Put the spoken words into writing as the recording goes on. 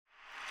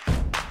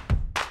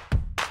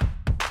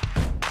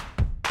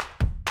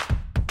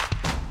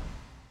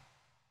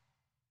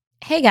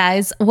Hey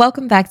guys,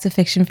 welcome back to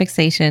Fiction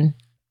Fixation.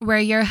 We're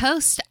your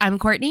host. I'm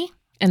Courtney.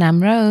 And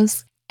I'm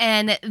Rose.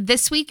 And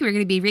this week we're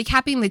going to be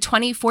recapping the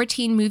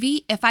 2014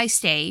 movie If I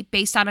Stay,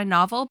 based on a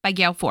novel by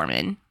Gail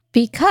Forman.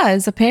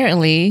 Because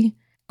apparently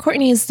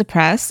Courtney is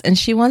depressed and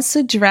she wants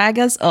to drag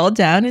us all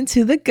down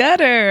into the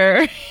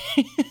gutter.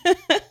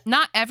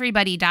 Not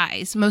everybody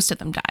dies. Most of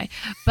them die.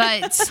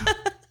 But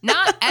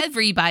not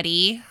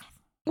everybody.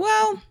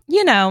 Well,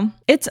 you know,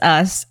 it's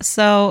us.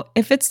 So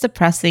if it's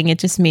depressing, it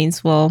just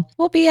means we'll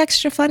be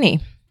extra funny.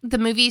 The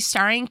movie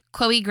starring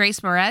Chloe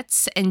Grace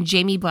Moretz and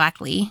Jamie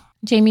Blackley.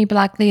 Jamie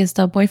Blackley is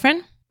the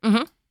boyfriend?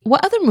 Mm-hmm.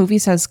 What other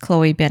movies has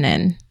Chloe been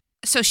in?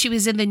 So she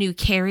was in the new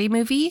Carrie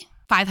movie,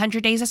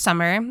 500 Days of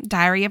Summer,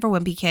 Diary of a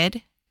Wimpy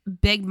Kid,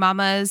 Big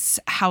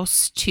Mama's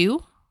House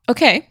 2.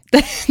 Okay,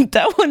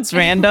 that one's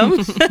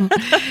random.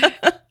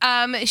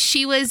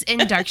 She was in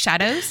Dark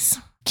Shadows.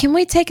 Can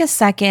we take a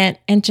second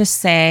and just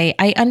say,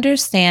 I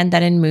understand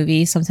that in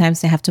movies,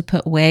 sometimes they have to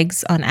put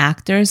wigs on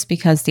actors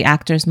because the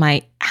actors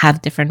might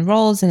have different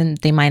roles and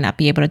they might not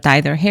be able to dye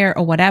their hair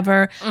or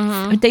whatever.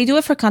 Mm-hmm. They do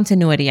it for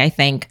continuity, I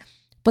think.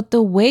 But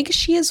the wig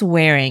she is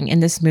wearing in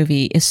this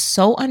movie is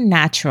so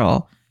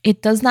unnatural.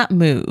 It does not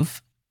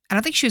move. I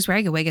don't think she was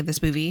wearing a wig in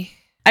this movie.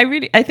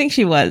 I think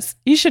she was.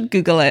 You should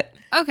Google it.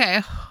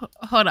 Okay,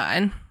 hold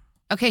on.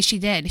 Okay, she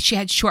did. She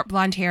had short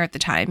blonde hair at the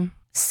time.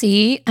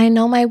 See, I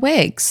know my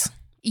wigs.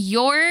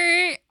 Your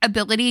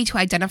ability to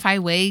identify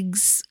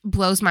wigs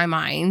blows my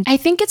mind. I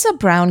think it's a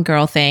brown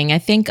girl thing. I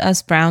think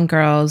us brown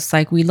girls,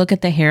 like we look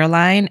at the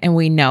hairline and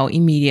we know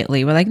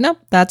immediately. We're like, nope,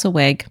 that's a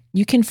wig.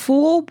 You can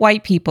fool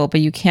white people,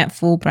 but you can't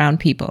fool brown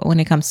people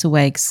when it comes to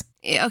wigs.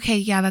 Okay,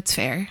 yeah, that's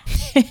fair.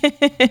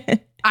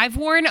 I've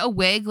worn a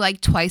wig like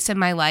twice in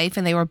my life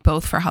and they were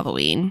both for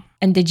Halloween.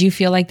 And did you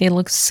feel like they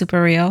looked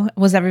super real?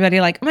 Was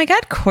everybody like, oh my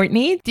God,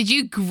 Courtney? Did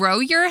you grow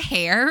your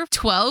hair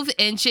 12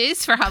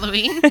 inches for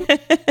Halloween?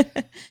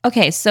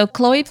 Okay, so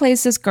Chloe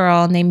plays this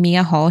girl named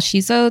Mia Hall.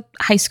 She's a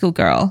high school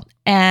girl.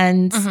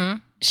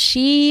 And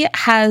she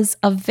has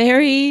a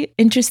very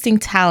interesting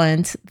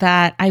talent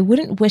that I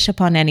wouldn't wish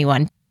upon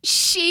anyone.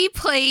 She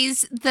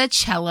plays the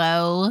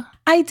cello.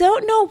 I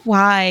don't know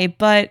why,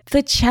 but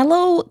the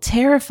cello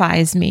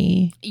terrifies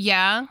me.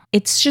 Yeah?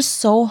 It's just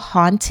so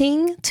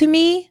haunting to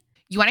me.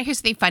 You want to hear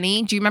something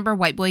funny? Do you remember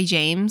White Boy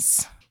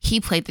James? He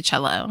played the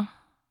cello.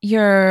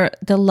 You're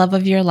the love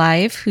of your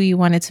life who you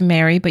wanted to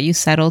marry, but you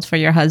settled for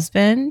your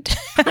husband.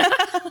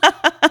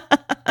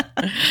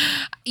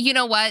 You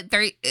know what?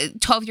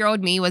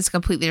 12-year-old me was a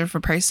completely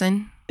different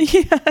person.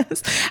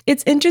 Yes.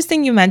 It's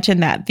interesting you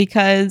mentioned that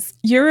because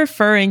you're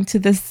referring to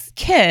this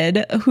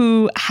kid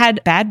who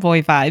had bad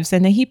boy vibes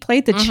and then he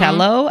played the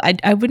cello.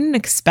 I wouldn't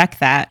expect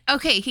that.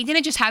 Okay, he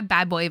didn't just have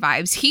bad boy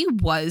vibes. He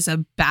was a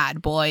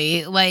bad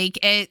boy. Like,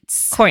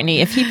 it's...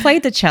 Courtney, if he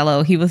played the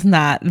cello, he was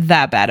not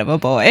that bad of a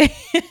boy.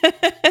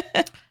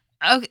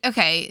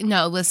 Okay,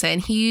 no, listen,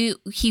 he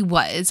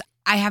was.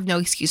 I have no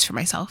excuse for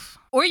myself.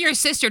 Or your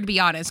sister, to be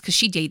honest, because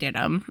she dated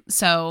him.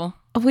 So...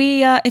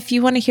 if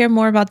you want to hear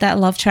more about that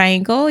love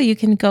triangle, you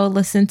can go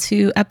listen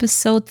to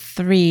episode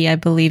 3, I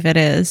believe it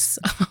is.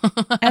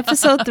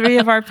 Episode 3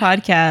 of our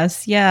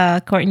podcast. Yeah,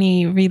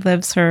 Courtney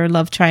relives her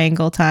love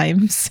triangle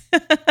times.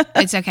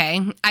 It's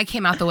okay. I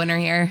came out the winner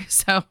here,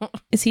 so.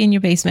 Is he in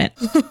your basement?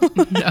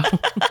 No.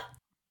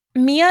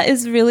 Mia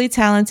is really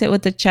talented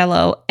with the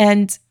cello,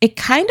 and it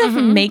kind of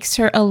makes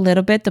her a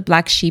little bit the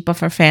black sheep of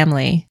her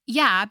family.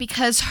 Yeah,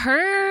 because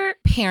her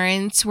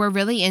parents were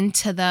really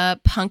into the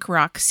punk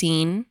rock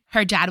scene.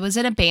 Her dad was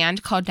in a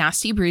band called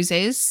Nasty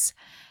Bruises.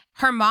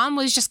 Her mom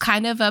was just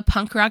kind of a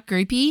punk rock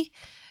groupie.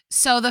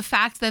 So the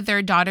fact that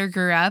their daughter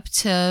grew up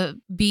to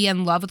be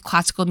in love with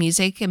classical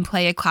music and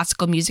play a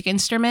classical music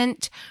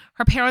instrument,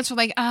 her parents were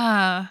like,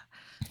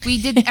 we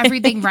did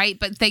everything right,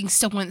 but things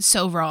still went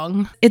so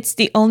wrong. It's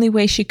the only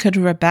way she could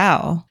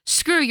rebel.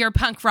 Screw your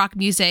punk rock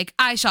music.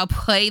 I shall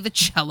play the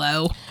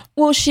cello.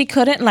 Well, she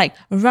couldn't like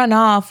run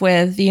off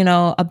with,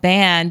 a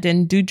band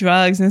and do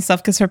drugs and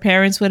stuff because her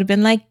parents would have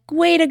been like,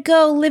 way to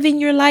go, living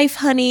your life,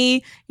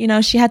 honey.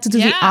 She had to do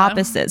the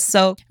opposite.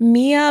 So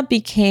Mia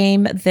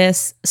became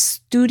this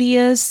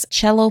studious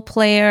cello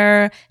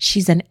player.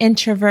 She's an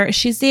introvert.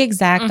 She's the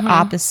exact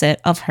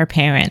opposite of her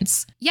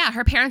parents. Yeah,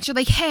 her parents are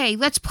like, hey,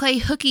 let's play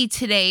hooky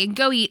today and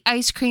go eat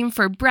ice cream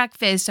for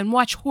breakfast and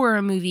watch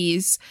horror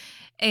movies.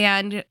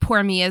 And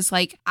poor Mia's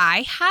like,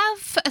 I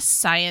have a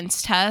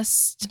science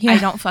test. Yeah. I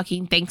don't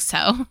fucking think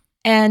so.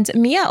 And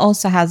Mia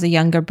also has a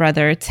younger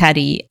brother,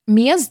 Teddy.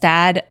 Mia's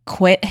dad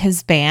quit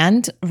his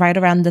band right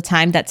around the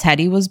time that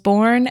Teddy was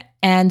born.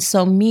 And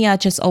so Mia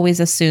just always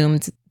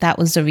assumed that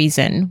was the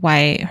reason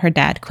why her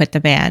dad quit the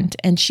band.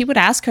 And she would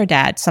ask her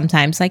dad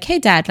sometimes like, hey,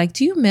 Dad, like,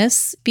 do you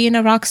miss being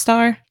a rock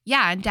star?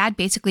 Yeah. And Dad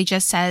basically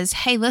just says,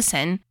 hey,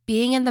 listen,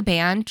 being in the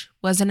band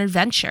was an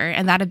adventure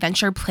and that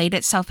adventure played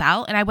itself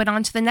out. And I went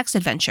on to the next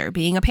adventure,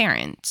 being a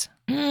parent.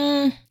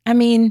 I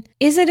mean,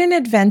 is it an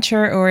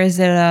adventure or is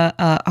it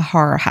a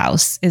horror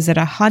house? Is it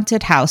a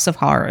haunted house of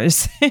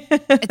horrors?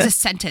 It's a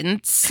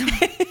sentence.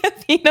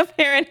 Being a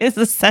parent is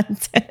a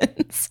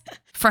sentence.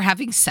 For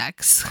having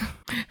sex.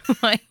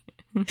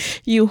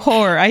 You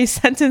whore, I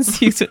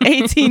sentence you to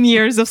 18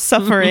 years of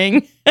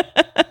suffering.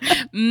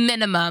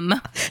 Minimum.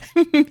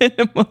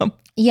 Minimum.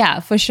 Yeah,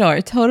 for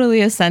sure.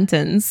 Totally a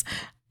sentence.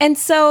 And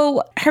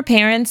so her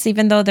parents,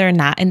 even though they're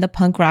not in the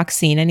punk rock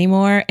scene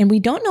anymore, and we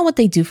don't know what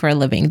they do for a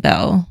living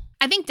though.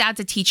 I think Dad's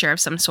a teacher of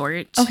some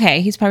sort.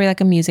 Okay, he's probably like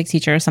a music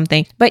teacher or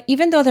something. But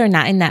even though they're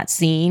not in that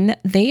scene,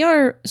 they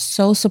are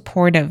so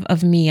supportive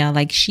of Mia.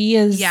 Like she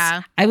is,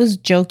 Yeah. I was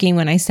joking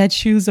when I said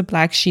she was a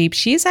black sheep.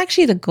 She is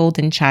actually the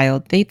golden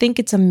child. They think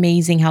it's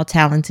amazing how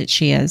talented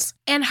she is.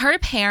 And her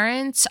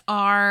parents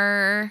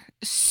are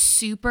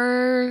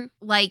super,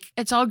 like,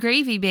 it's all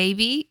gravy,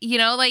 baby. You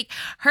know, like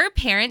her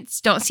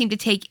parents don't seem to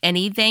take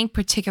anything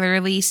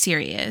particularly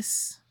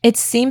serious. It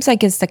seems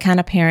like it's the kind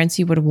of parents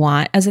you would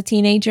want as a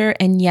teenager.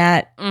 And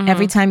yet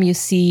every time you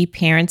see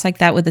parents like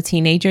that with a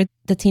teenager,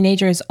 the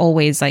teenager is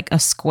always like a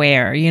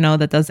square, you know,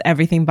 that does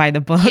everything by the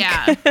book.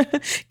 Yeah.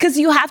 Because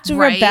you have to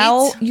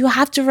rebel. You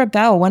have to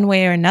rebel one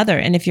way or another.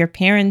 And if your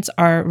parents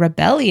are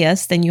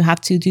rebellious, then you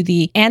have to do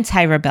the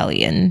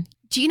anti-rebellion.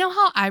 Do you know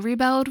how I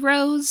rebelled,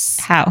 Rose?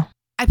 How?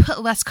 I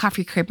put less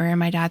coffee creamer in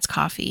my dad's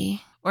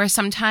coffee. Or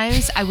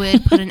sometimes I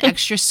would put an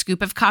extra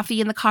scoop of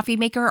coffee in the coffee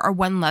maker or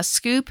one less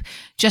scoop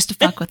just to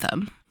fuck with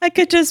them. I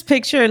could just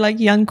picture like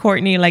young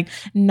Courtney, like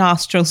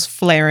nostrils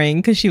flaring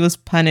because she was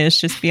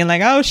punished, just being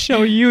like, I'll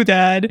show you,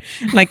 Dad.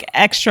 Like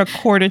extra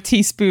quarter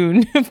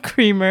teaspoon of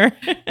creamer.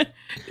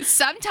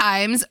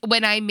 Sometimes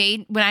when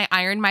I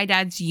ironed my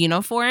dad's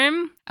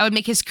uniform, I would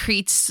make his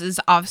creases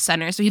off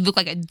center so he'd look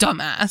like a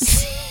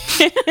dumbass.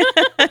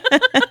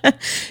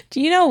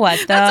 Do you know what,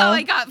 though? That's all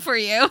I got for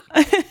you.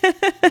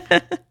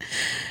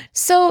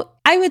 So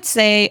I would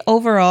say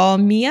overall,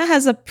 Mia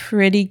has a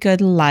pretty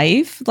good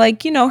life.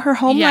 Like, you know, her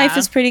home life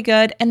is pretty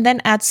good. And then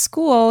at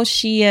school,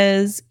 she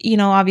is, you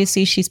know,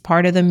 obviously she's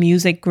part of the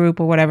music group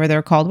or whatever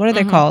they're called. What are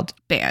they called?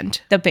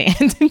 Band. The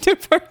band.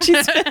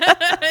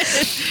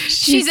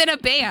 She's in a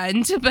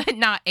band, but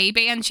not a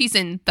band. She's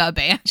in the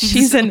band.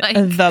 She's in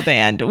the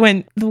band.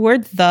 When the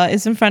word "the"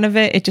 is in front of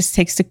it, it just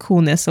takes the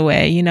coolness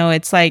away. You know,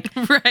 it's like,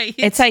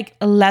 it's like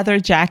a leather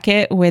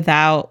jacket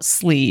without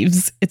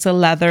sleeves. It's a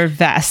leather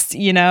vest,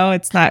 you know,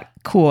 it's not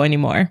cool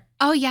anymore.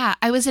 Oh, yeah.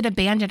 I was in a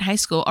band in high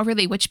school. Oh,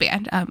 really? Which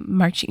band?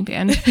 Marching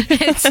band.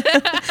 It's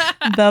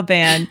the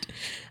band.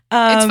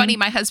 It's funny.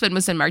 My husband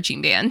was in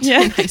marching band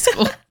in high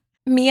school.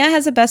 Mia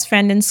has a best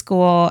friend in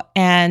school,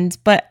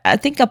 but I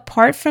think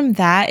apart from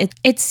that,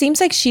 it seems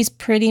like she's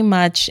pretty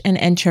much an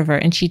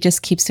introvert and she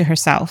just keeps to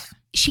herself.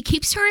 She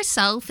keeps to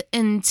herself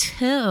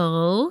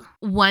until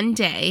one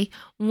day,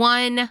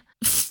 one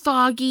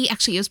foggy,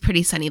 actually it was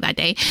pretty sunny that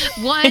day,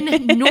 one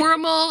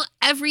normal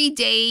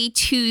everyday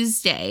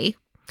Tuesday,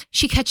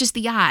 she catches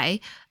the eye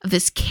of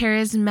this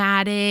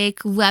charismatic,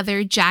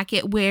 leather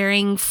jacket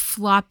wearing,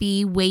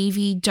 floppy,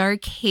 wavy,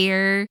 dark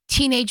hair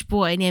teenage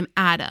boy named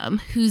Adam,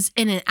 who's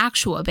in an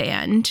actual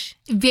band.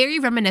 Very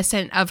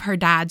reminiscent of her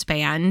dad's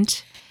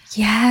band.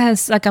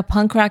 Yes, like a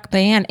punk rock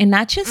band. And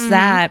not just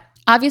that.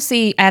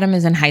 Obviously, Adam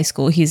is in high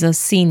school. He's a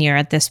senior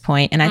at this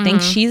point, and I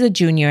think she's a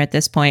junior at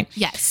this point.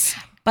 Yes.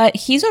 But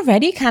he's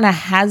already kind of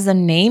has a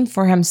name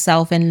for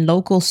himself in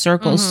local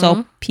circles.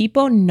 So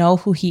people know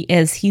who he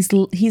is. He's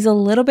a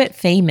little bit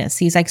famous.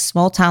 He's like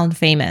small town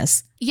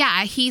famous.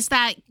 Yeah, he's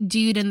that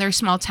dude in their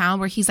small town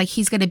where he's like,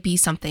 he's going to be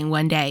something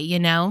one day, you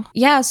know?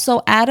 Yeah,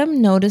 so Adam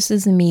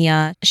notices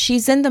Mia.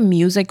 She's in the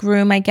music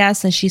room, I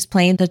guess, and she's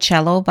playing the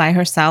cello by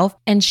herself.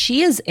 And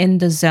she is in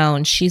the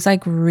zone. She's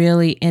like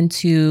really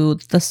into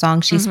the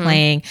song she's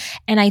playing.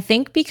 And I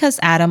think because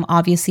Adam,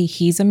 obviously,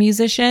 he's a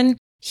musician,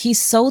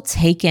 he's so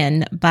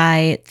taken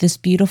by this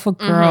beautiful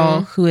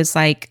girl who is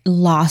like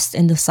lost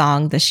in the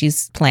song that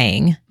she's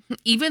playing.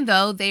 Even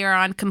though they are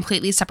on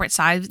completely separate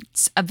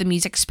sides of the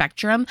music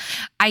spectrum,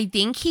 I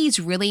think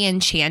he's really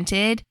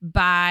enchanted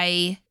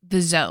by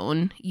the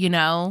zone, you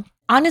know?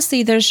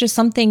 Honestly, there's just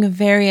something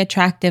very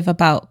attractive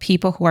about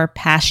people who are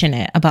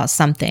passionate about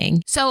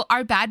something. So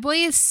our bad boy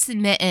is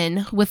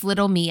smitten with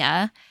little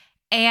Mia,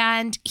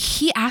 and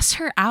he asks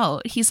her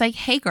out. He's like,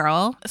 hey,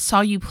 girl,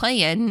 saw you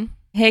playing.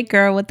 Hey,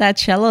 girl, what that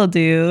cello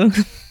do?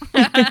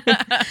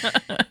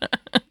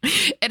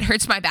 It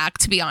hurts my back,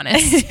 to be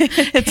honest.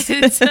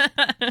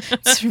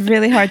 It's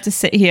really hard to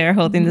sit here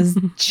holding this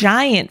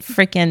giant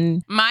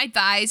freaking... My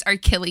thighs are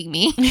killing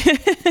me.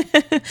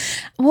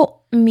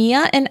 Well,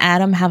 Mia and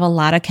Adam have a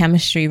lot of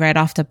chemistry right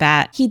off the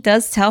bat. He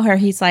does tell her,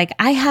 he's like,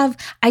 I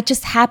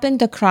just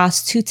happened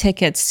across 2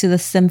 tickets to the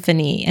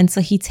symphony. And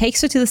so he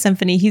takes her to the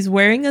symphony. He's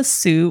wearing a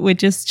suit,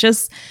 which is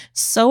just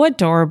so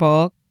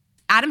adorable.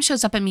 Adam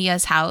shows up at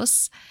Mia's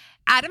house.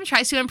 Adam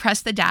tries to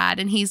impress the dad,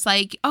 and he's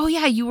like, oh,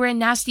 yeah, you were in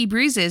Nasty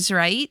Bruises,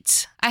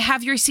 right? I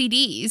have your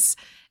CDs.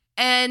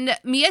 And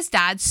Mia's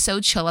dad's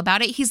so chill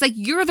about it. He's like,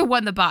 you're the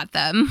one that bought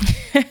them.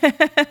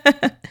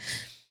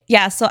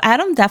 Yeah, so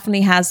Adam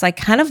definitely has like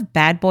kind of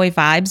bad boy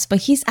vibes, but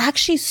he's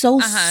actually so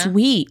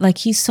sweet. Like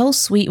he's so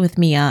sweet with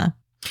Mia.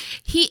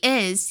 He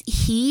is.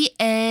 He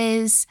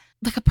is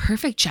like a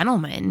perfect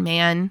gentleman,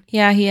 man.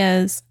 Yeah, he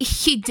is.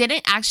 He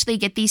didn't actually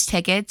get these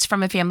tickets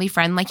from a family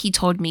friend like he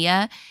told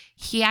Mia.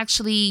 He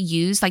actually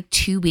used like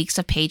 2 weeks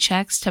of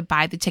paychecks to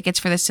buy the tickets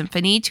for the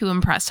symphony to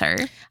impress her.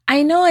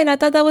 I know, and I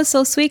thought that was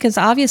so sweet because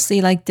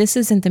obviously, like, this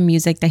isn't the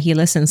music that he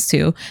listens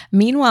to.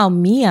 Meanwhile,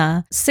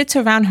 Mia sits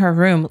around her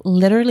room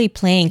literally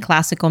playing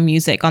classical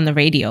music on the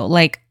radio.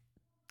 Like,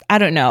 I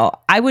don't know.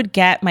 I would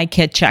get my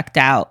kid checked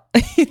out.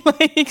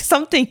 Like,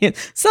 something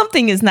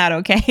is not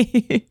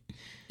okay.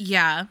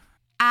 Yeah.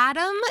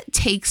 Adam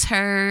takes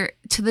her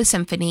to the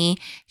symphony.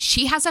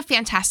 She has a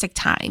fantastic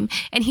time.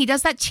 And he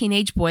does that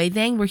teenage boy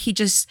thing where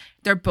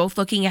they're both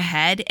looking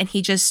ahead and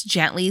he just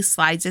gently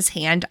slides his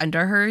hand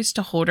under hers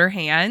to hold her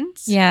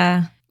hands.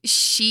 Yeah.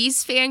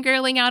 She's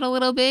fangirling out a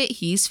little bit.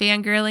 He's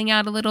fangirling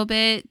out a little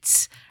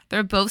bit.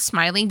 They're both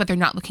smiling, but they're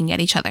not looking at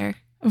each other.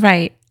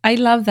 Right. I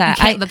love that.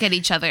 They can't look at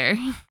each other.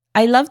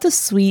 I love the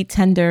sweet,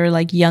 tender,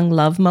 like young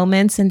love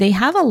moments, and they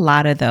have a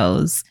lot of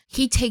those.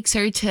 He takes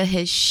her to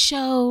his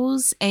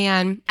shows,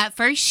 and at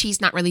first she's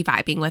not really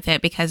vibing with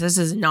it because this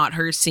is not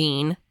her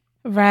scene.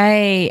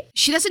 Right.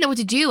 She doesn't know what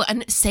to do,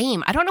 and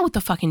same. I don't know what to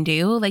fucking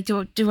do. Like,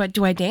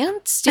 do I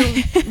dance?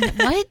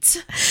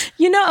 What?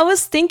 You know, I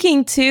was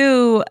thinking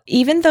too,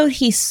 even though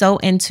he's so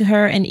into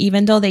her, and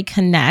even though they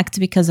connect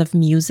because of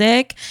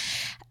music,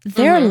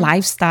 their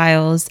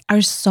lifestyles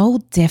are so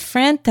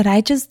different that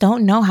I just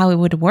don't know how it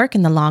would work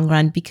in the long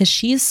run because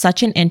she's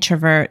such an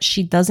introvert.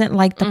 She doesn't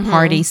like the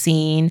party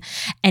scene,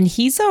 and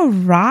he's a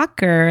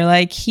rocker.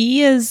 Like,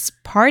 he is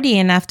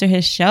partying after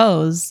his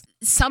shows.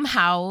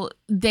 Somehow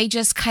they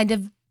just kind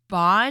of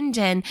bond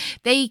and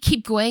they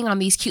keep going on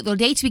these cute little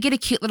dates. We get a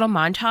cute little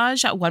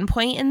montage at one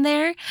point in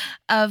there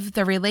of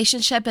the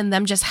relationship and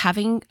them just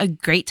having a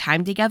great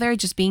time together,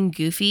 just being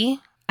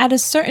goofy. At a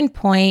certain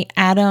point,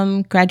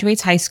 Adam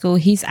graduates high school.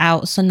 He's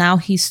out. So now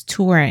he's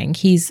touring.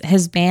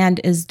 His band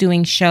is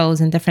doing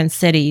shows in different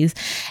cities.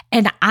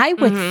 And I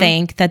would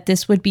think that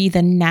this would be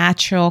the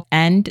natural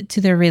end to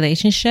their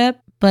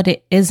relationship, but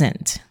it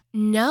isn't.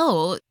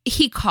 No,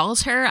 he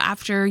calls her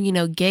after,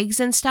 gigs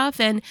and stuff,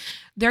 and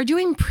they're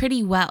doing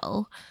pretty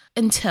well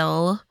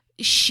until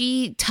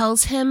she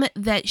tells him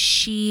that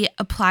she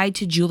applied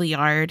to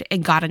Juilliard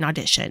and got an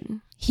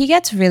audition. He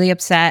gets really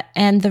upset,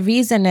 and the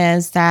reason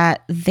is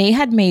that they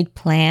had made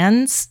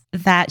plans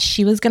that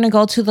she was going to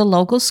go to the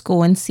local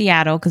school in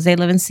Seattle because they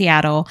live in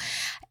Seattle,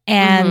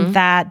 and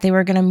that they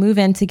were going to move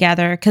in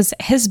together because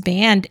his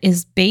band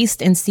is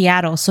based in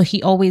Seattle, so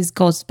he always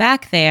goes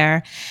back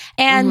there.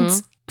 And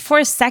for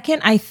a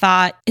second, I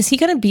thought, is he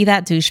going to be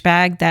that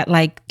douchebag that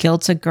like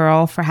guilts a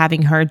girl for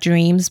having her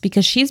dreams?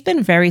 Because she's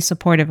been very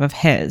supportive of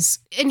his.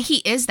 And he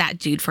is that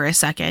dude for a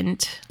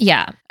second.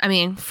 Yeah. I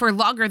mean, for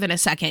longer than a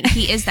second,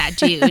 he is that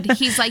dude.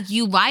 He's like,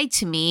 you lied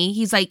to me.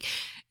 He's like,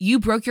 you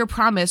broke your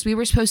promise. We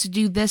were supposed to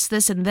do this,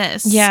 this, and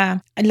this. Yeah.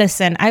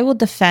 Listen, I will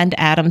defend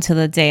Adam to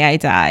the day I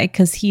die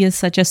because he is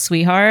such a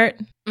sweetheart.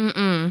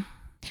 But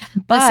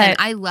listen,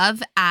 I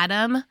love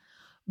Adam.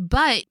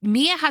 But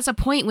Mia has a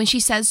point when she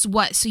says,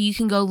 what, so you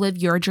can go live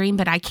your dream,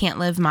 but I can't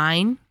live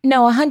mine?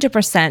 No,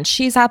 100%.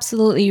 She's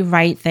absolutely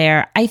right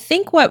there. I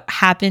think what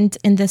happened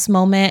in this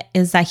moment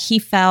is that he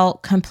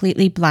felt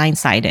completely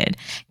blindsided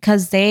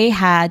because they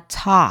had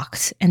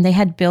talked and they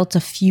had built a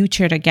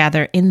future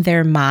together in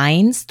their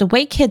minds, the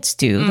way kids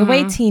do, the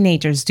way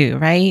teenagers do,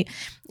 right?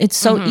 It's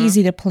so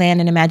easy to plan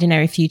an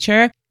imaginary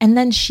future. And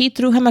then she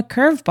threw him a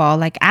curveball.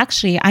 Like,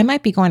 actually, I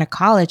might be going to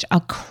college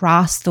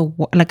across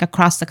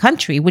the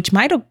country, which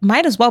might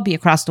as well be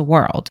across the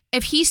world.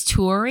 If he's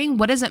touring,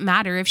 what does it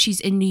matter if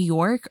she's in New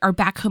York or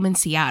back home in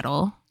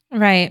Seattle?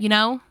 Right. You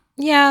know?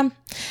 Yeah.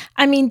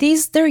 I mean,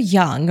 they're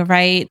young,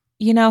 right?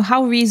 You know,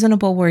 how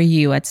reasonable were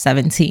you at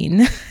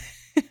 17?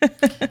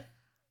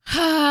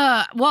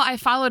 Well, I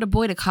followed a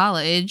boy to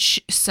college,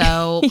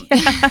 so...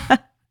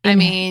 I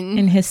mean...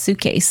 In his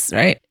suitcase,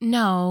 right?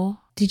 No.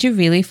 Did you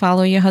really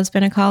follow your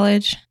husband to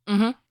college?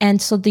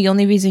 And so the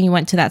only reason you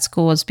went to that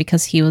school was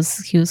because he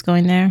was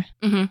going there?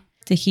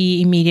 Did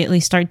he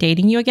immediately start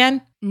dating you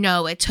again?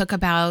 No, it took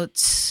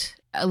about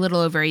a little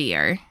over a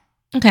year.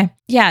 Okay.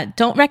 Yeah,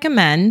 don't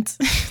recommend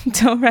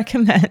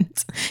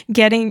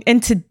getting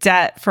into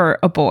debt for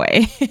a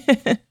boy.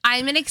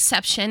 I'm an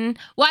exception.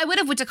 Well, I would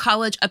have went to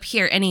college up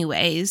here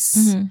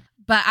anyways.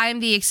 But I'm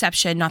the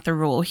exception, not the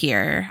rule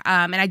here.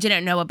 And I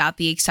didn't know about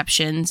the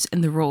exceptions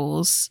and the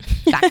rules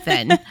back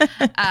then.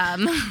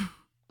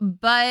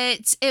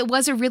 But it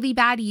was a really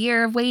bad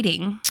year of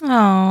waiting.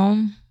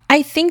 Oh,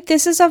 I think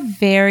this is a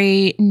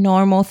very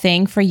normal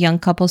thing for young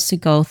couples to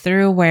go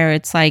through where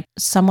it's like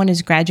someone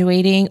is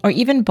graduating or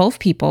even both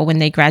people when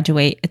they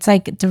graduate. It's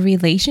like the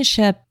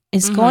relationship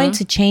is going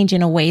to change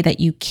in a way that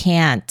you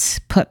can't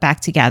put back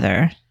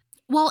together.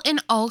 Well,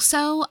 and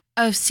also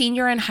a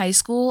senior in high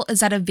school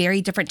is at a very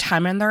different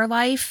time in their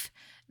life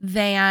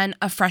than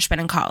a freshman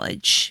in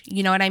college.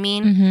 You know what I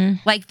mean?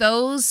 Like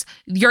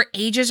your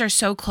ages are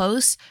so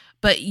close,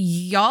 but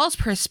y'all's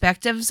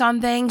perspectives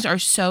on things are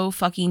so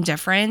fucking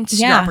different.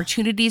 Yeah. Your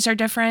opportunities are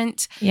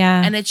different.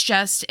 Yeah. And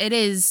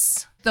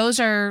those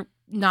are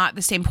not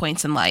the same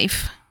points in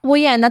life. Well,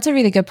 yeah, and that's a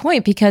really good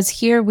point because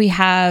here we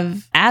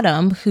have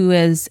Adam who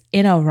is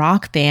in a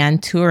rock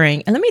band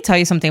touring. And let me tell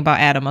you something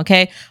about Adam,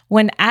 okay?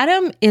 When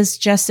Adam is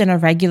just in a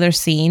regular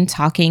scene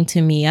talking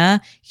to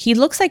Mia, he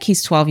looks like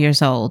he's 12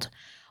 years old.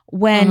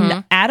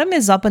 When Adam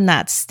is up on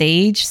that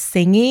stage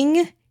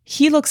singing,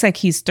 he looks like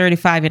he's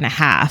 35 and a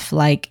half.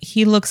 Like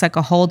he looks like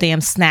a whole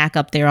damn snack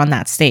up there on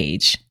that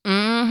stage.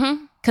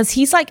 Because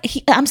he's like,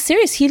 I'm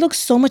serious. He looks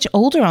so much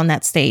older on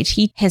that stage.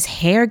 His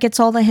hair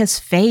gets all in his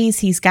face.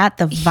 He's got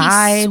the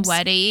vibes. He's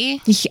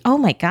sweaty. Oh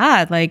my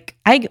God. Like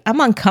I'm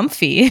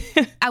uncomfy.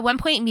 At one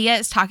point, Mia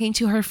is talking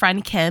to her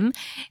friend Kim,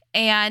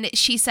 and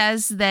she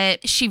says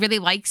that she really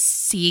likes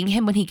seeing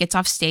him when he gets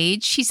off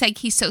stage. She's like,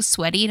 he's so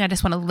sweaty, and I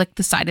just want to lick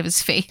the side of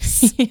his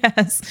face.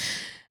 Yes.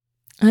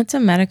 That's a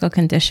medical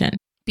condition.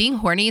 Being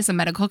horny is a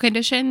medical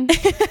condition.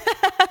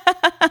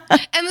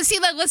 And see,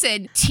 like,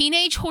 listen,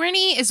 teenage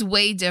horny is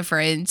way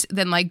different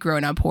than like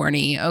grown up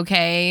horny,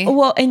 okay?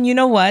 Well, and you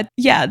know what?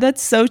 Yeah,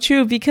 that's so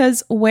true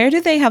because where do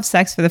they have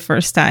sex for the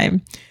first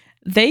time?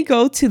 They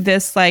go to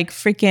this like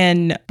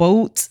freaking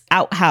boat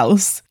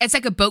outhouse. It's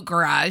like a boat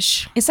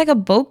garage.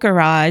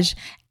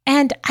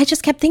 And I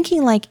just kept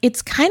thinking, like,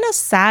 it's kind of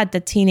sad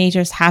that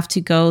teenagers have to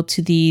go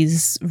to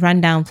these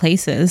rundown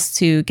places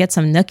to get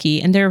some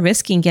nookie, and they're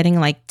risking getting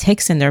like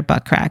ticks in their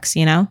butt cracks,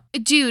 you know?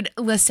 Dude,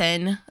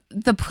 listen,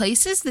 the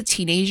places that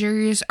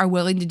teenagers are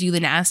willing to do the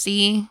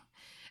nasty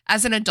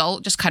as an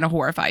adult just kind of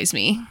horrifies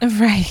me.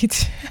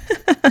 Right.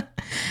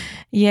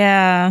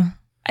 Yeah.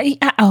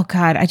 Oh,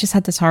 God, I just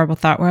had this horrible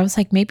thought where I was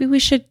like, maybe we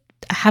should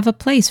have a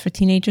place for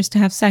teenagers to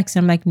have sex.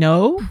 And I'm like,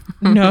 no.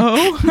 No.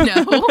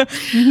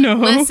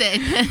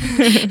 Listen,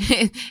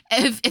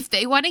 if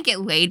they want to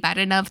get laid bad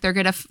enough, they're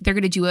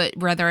gonna do it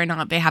whether or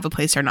not they have a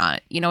place or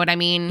not. You know what I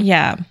mean?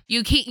 Yeah.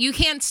 You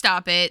can't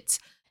stop it.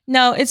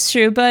 No, it's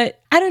true. But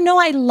I don't know.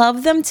 I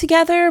love them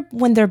together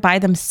when they're by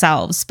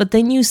themselves. But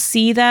then you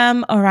see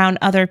them around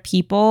other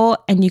people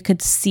and you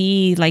could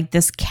see like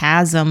this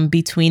chasm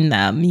between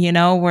them, you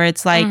know, where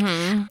it's like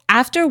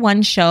after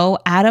one show,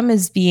 Adam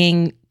is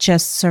being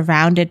just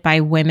surrounded by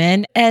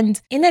women and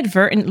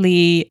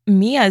inadvertently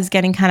Mia is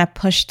getting kind of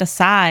pushed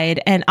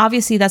aside. And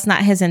obviously that's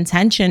not his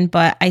intention,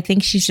 but I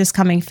think she's just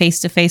coming face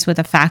to face with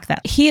the fact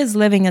that he is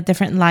living a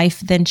different life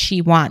than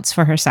she wants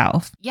for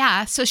herself.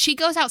 Yeah. So she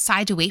goes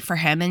outside to wait for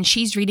him and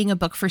she's reading a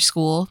book for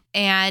school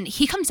and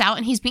he comes out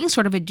and he's being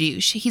sort of a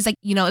douche. He's like,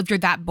 you know, if you're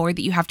that bored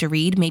that you have to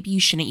read, maybe you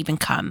shouldn't even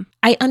come.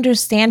 I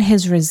understand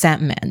his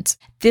resentment.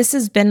 This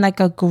has been like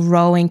a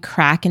growing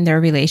crack in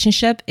their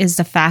relationship is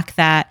the fact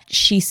that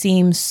she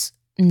seems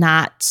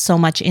not so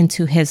much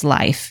into his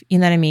life. You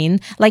know what I mean?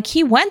 Like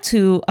he went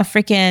to a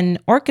freaking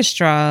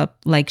orchestra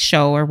like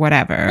show or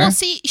whatever. Well,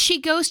 see, she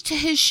goes to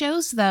his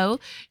shows though.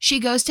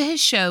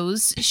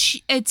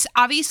 It's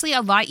obviously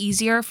a lot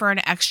easier for an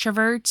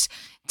extrovert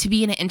to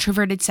be in an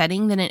introverted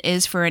setting than it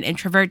is for an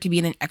introvert to be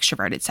in an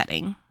extroverted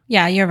setting.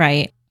 Yeah, you're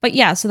right. But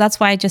yeah, so that's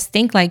why I just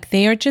think like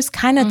they are just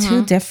kind of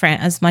too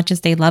different as much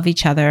as they love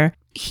each other.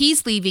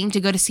 He's leaving to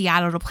go to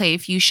Seattle to play a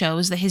few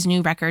shows that his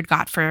new record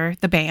got for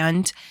the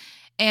band.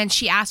 And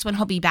she asks when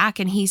he'll be back.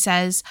 And he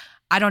says,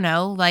 I don't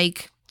know,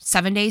 like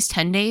 7 days,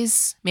 10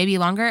 days, maybe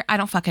longer. I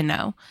don't fucking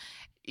know.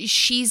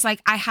 She's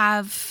like, I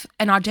have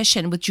an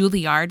audition with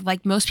Juilliard.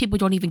 Like most people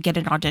don't even get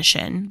an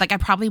audition. Like I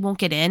probably won't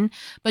get in,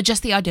 but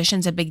just the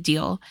audition's a big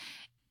deal.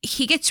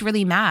 He gets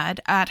really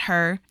mad at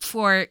her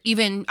for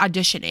even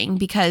auditioning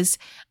because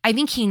I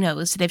think he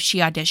knows that if she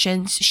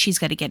auditions, she's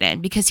going to get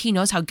in because he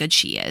knows how good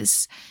she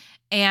is.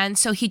 And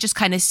so he just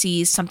kind of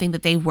sees something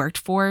that they worked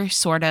for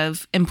sort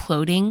of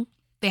imploding.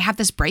 They have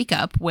this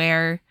breakup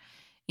where,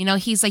 you know,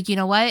 he's like, you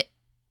know what?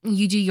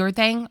 You do your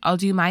thing, I'll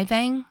do my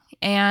thing.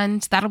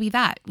 And that'll be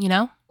that, you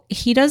know?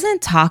 He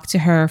doesn't talk to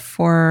her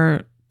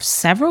for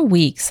several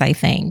weeks, I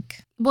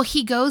think. Well,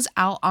 he goes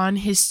out on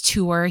his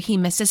tour. He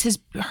misses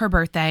her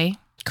birthday.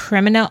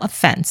 Criminal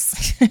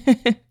offense.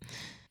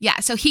 Yeah,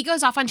 so he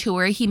goes off on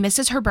tour. He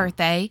misses her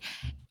birthday.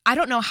 I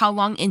don't know how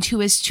long into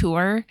his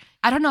tour.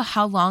 I don't know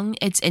how long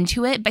it's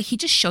into it, but he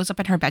just shows up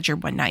in her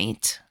bedroom one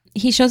night.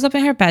 He shows up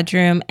in her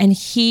bedroom and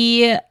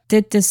he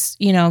did this,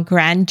 you know,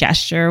 grand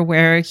gesture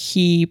where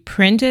he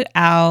printed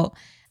out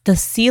the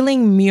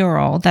ceiling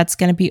mural that's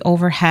going to be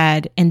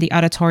overhead in the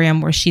auditorium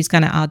where she's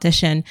going to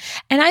audition.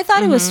 And I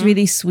thought it was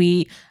really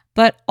sweet.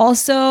 But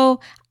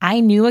also, I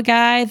knew a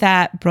guy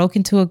that broke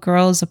into a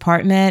girl's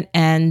apartment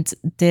and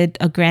did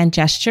a grand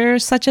gesture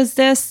such as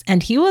this.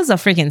 And he was a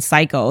freaking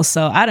psycho.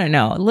 So I don't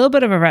know, a little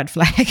bit of a red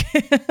flag.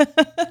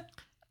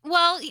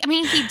 Well, I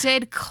mean, he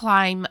did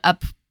climb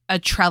up a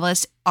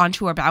trellis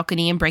onto her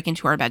balcony and break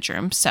into her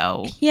bedroom.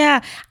 So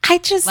yeah, I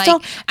just like,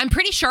 don't. I'm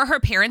pretty sure her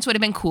parents would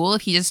have been cool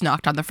if he just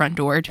knocked on the front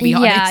door, to be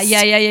honest.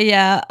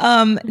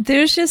 Yeah.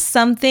 There's just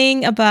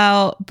something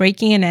about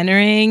breaking and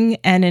entering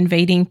and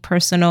invading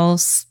personal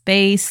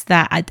space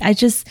that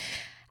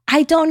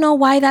I don't know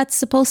why that's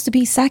supposed to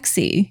be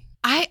sexy.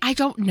 I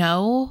don't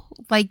know.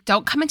 Like,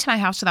 don't come into my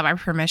house without my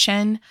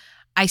permission.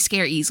 I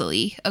scare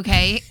easily,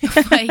 okay?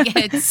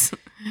 Like,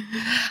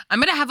 I'm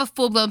going to have a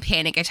full-blown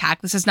panic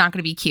attack. This is not going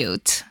to be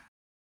cute.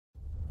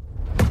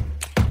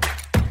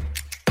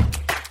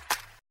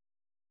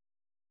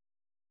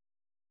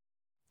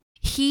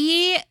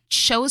 He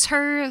shows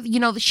her, you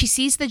know, she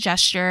sees the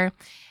gesture.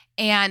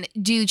 And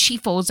dude, she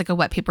folds like a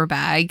wet paper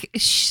bag.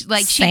 She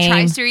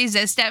tries to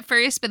resist at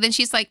first, but then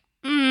she's like,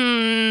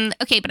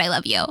 okay, but I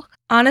love you.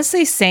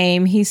 Honestly,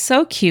 same. He's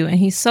so cute and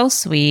he's so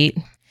sweet.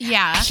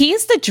 Yeah.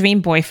 He's the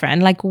dream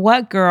boyfriend. Like,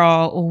 what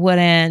girl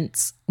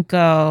wouldn't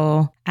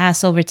go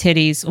ass over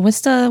titties?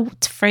 What's the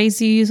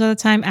phrase you use all the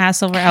time?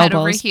 Ass over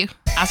elbows.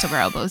 Ass over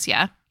elbows,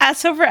 yeah.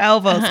 Ass over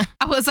elbows.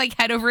 I was like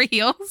head over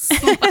heels.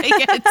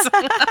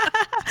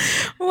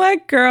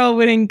 What girl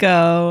wouldn't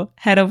go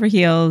head over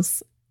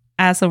heels,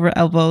 ass over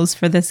elbows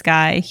for this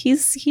guy?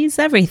 He's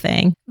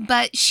everything.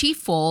 But she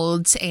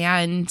folds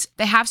and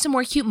they have some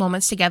more cute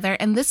moments together.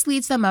 And this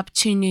leads them up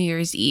to New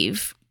Year's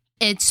Eve.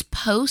 It's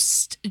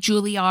post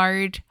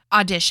Juilliard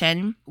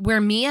audition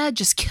where Mia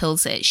just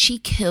kills it. She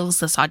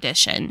kills this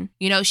audition.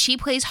 You know, she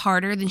plays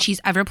harder than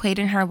she's ever played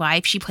in her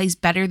life. She plays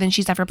better than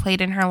she's ever played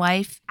in her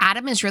life.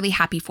 Adam is really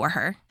happy for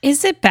her.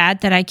 Is it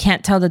bad that I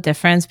can't tell the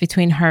difference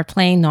between her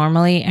playing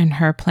normally and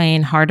her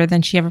playing harder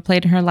than she ever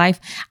played in her life?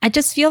 I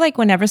just feel like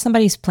whenever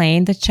somebody's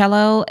playing the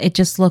cello, it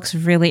just looks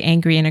really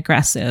angry and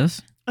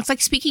aggressive. It's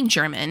like speaking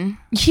German.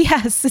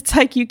 Yes, it's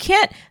like you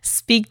can't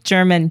speak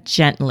German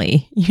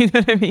gently. You know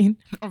what I mean?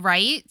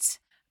 Right?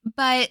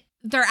 But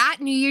they're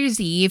at New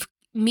Year's Eve.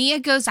 Mia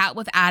goes out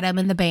with Adam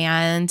and the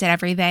band and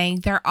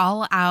everything. They're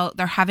all out.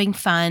 They're having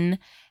fun.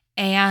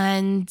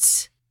 And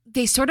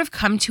they sort of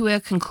come to a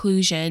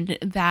conclusion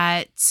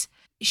that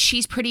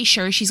she's pretty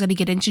sure she's going to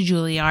get into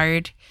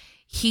Juilliard.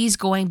 He's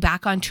going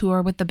back on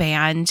tour with the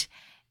band.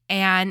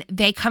 And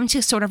they come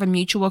to sort of a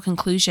mutual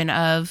conclusion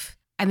of,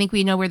 I think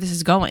we know where this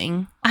is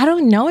going. I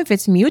don't know if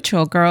it's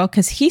mutual, girl,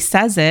 because he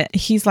says it.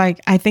 He's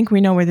like, I think we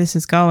know where this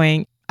is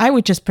going. I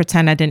would just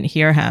pretend I didn't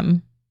hear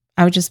him.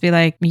 I would just be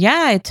like,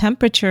 yeah,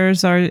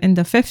 temperatures are in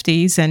the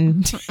 50s.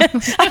 And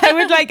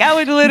I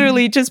would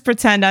literally just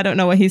pretend I don't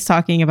know what he's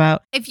talking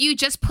about. If you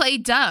just play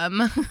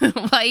dumb,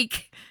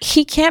 like...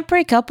 He can't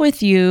break up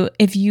with you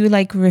if you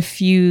like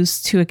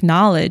refuse to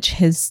acknowledge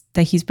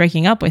that he's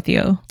breaking up with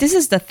you. This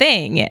is the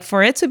thing.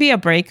 For it to be a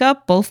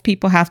breakup, both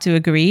people have to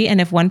agree. And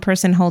if one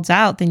person holds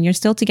out, then you're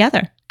still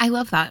together. I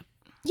love that.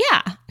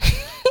 Yeah.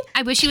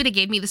 I wish you would have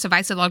gave me this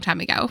advice a long time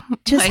ago.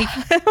 Just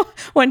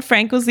when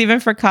Frank was leaving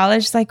for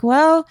college, it's like,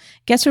 well,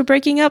 guess we're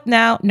breaking up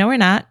now. No, we're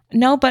not.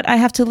 No, but I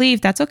have to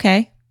leave. That's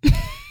okay.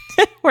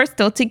 We're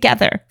still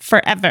together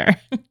forever.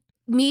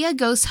 Mia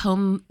goes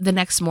home the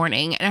next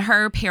morning and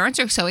her parents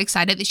are so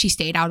excited that she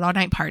stayed out all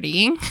night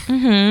partying.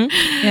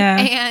 Mm-hmm. Yeah.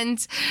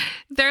 And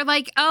they're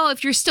like, oh,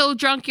 if you're still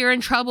drunk, you're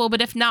in trouble.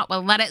 But if not,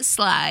 well, let it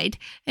slide.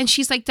 And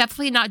she's like,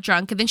 definitely not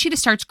drunk. And then she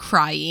just starts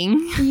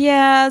crying.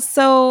 Yeah.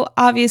 So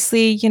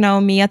obviously, you know,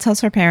 Mia tells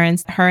her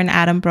parents her and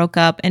Adam broke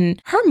up. And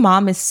her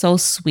mom is so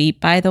sweet,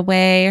 by the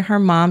way. Her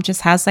mom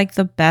just has like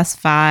the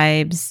best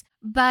vibes.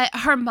 But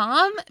her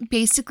mom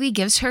basically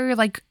gives her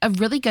like a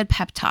really good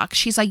pep talk.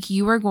 She's like,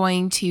 you are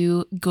going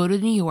to go to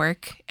New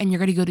York and you're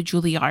going to go to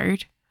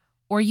Juilliard,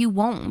 or you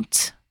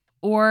won't.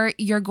 Or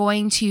you're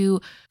going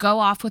to go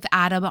off with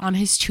Adam on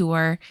his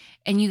tour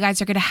and you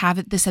guys are going to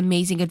have this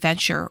amazing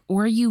adventure,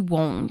 or you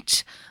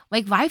won't.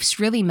 Like, life's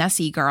really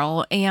messy,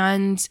 girl.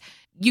 And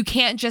you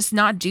can't just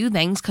not do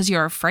things because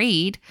you're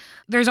afraid.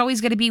 There's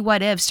always going to be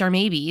what ifs or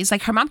maybes.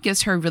 Like, her mom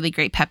gives her a really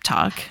great pep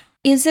talk.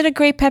 Is it a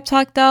great pep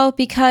talk though?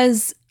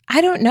 Because I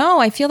don't know.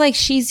 I feel like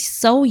she's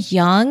so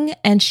young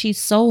and she's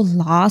so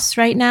lost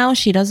right now.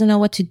 She doesn't know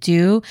what to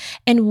do.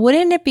 And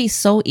wouldn't it be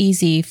so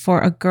easy for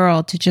a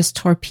girl to just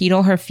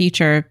torpedo her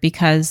future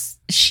because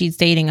she's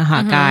dating a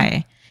hot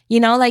guy?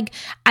 You know, like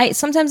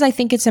sometimes I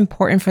think it's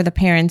important for the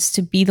parents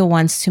to be the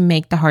ones to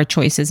make the hard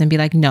choices and be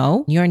like,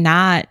 no, you're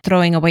not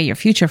throwing away your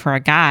future for a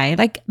guy.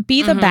 Like,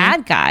 be the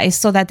bad guy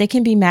so that they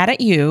can be mad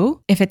at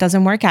you if it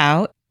doesn't work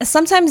out.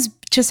 Sometimes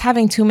just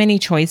having too many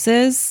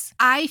choices.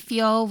 I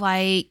feel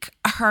like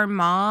her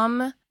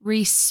mom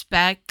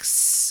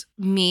respects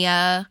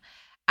Mia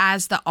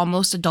as the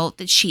almost adult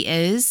that she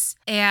is,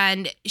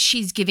 and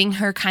she's giving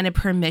her kind of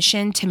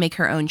permission to make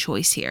her own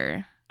choice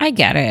here. I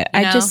get it.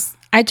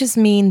 I just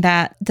mean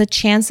that the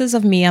chances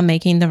of Mia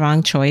making the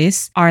wrong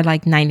choice are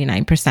like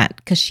 99%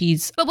 because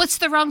she's... But what's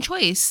the wrong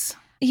choice?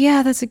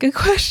 Yeah, that's a good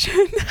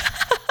question.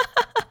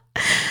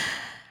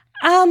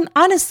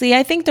 Honestly,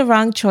 I think the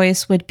wrong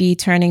choice would be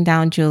turning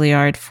down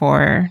Juilliard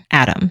for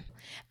Adam.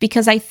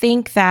 Because I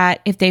think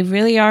that if they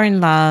really are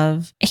in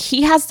love,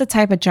 he has the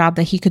type of job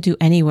that he could do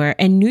anywhere.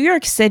 And New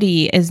York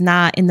City is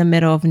not in the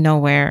middle of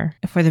nowhere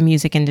for the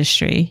music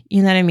industry.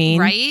 You know what I mean?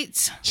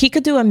 Right. He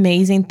could do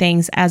amazing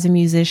things as a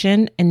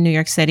musician in New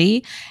York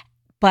City,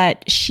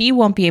 but she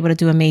won't be able to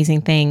do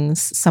amazing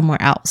things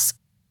somewhere else.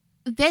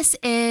 This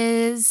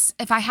is,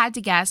 if I had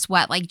to guess,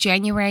 like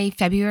January,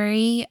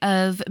 February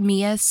of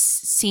Mia's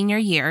senior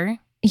year.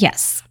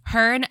 Yes.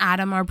 Her and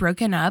Adam are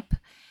broken up.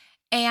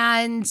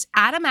 And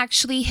Adam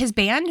actually, his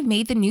band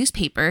made the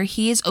newspaper.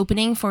 He is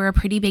opening for a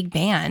pretty big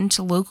band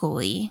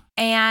locally.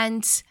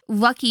 And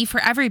lucky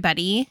for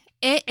everybody,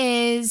 it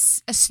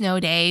is a snow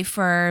day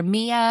for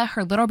Mia,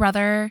 her little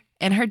brother,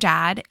 and her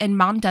dad. And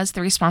mom does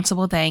the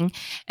responsible thing.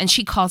 And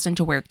she calls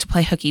into work to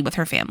play hooky with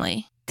her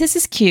family. This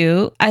is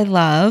cute. I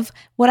love.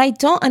 What I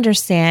don't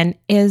understand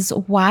is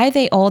why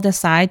they all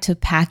decide to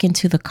pack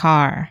into the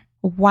car.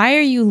 Why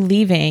are you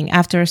leaving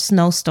after a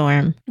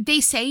snowstorm? They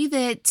say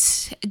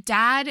that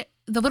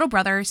the little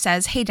brother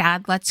says, hey,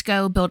 Dad, let's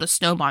go build a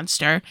snow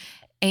monster.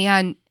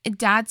 And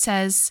Dad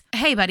says,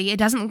 hey, buddy, it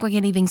doesn't look like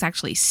anything's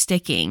actually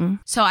sticking.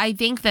 So I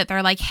think that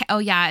they're like, oh,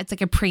 yeah, it's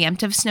like a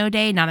preemptive snow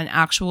day, not an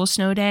actual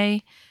snow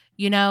day.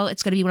 You know,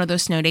 it's going to be one of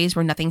those snow days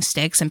where nothing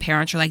sticks and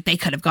parents are like, they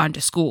could have gone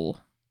to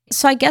school.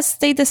 So I guess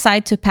they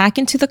decide to pack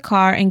into the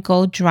car and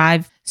go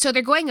drive. So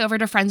they're going over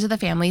to friends of the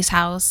family's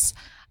house.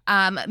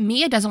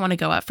 Mia doesn't want to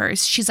go at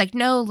first. She's like,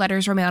 no,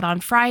 letters were mailed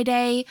on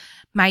Friday.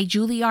 My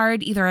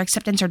Juilliard, either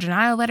acceptance or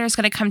denial letter is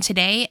going to come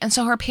today. And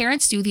so her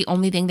parents do the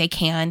only thing they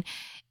can,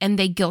 and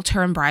they guilt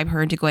her and bribe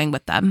her into going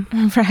with them.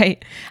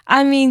 Right.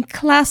 I mean,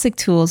 classic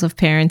tools of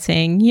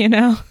parenting, you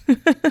know?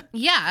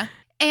 Yeah.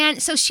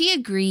 And so she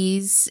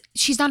agrees.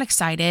 She's not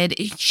excited.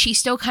 She's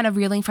still kind of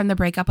reeling from the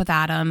breakup with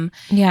Adam.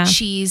 Yeah.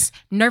 She's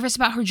nervous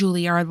about her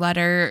Juilliard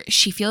letter.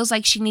 She feels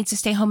like she needs to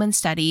stay home and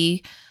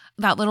study.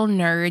 That little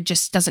nerd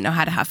just doesn't know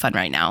how to have fun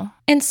right now.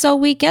 And so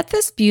we get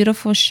this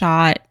beautiful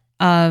shot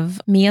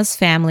of Mia's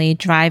family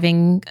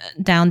driving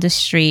down the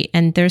street,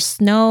 and there's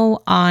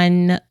snow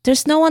on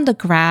the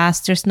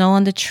grass, there's snow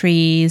on the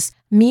trees.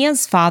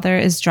 Mia's father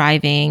is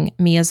driving.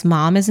 Mia's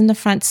mom is in the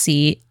front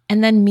seat,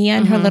 and then Mia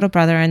and her little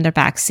brother are in the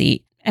back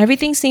seat.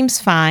 Everything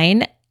seems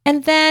fine.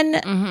 And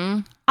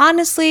then,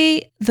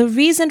 honestly, the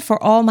reason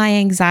for all my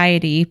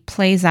anxiety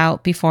plays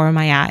out before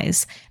my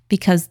eyes,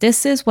 because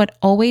this is what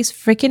always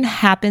freaking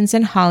happens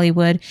in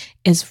Hollywood,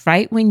 is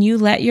right when you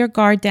let your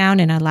guard down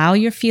and allow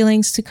your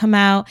feelings to come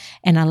out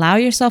and allow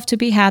yourself to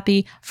be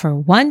happy for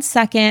 1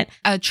 second.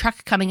 A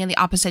truck coming in the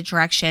opposite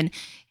direction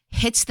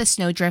hits the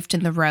snowdrift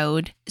in the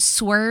road,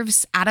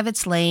 swerves out of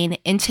its lane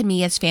into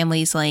Mia's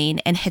family's lane,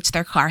 and hits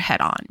their car head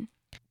on.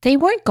 They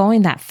weren't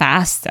going that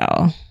fast,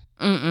 though.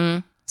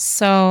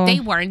 So they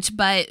weren't,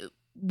 but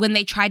when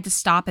they tried to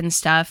stop and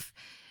stuff,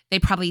 they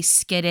probably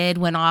skidded,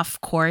 went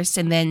off course,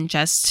 and then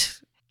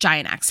just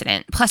giant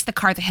accident. Plus, the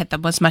car that hit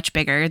them was much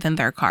bigger than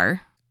their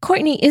car.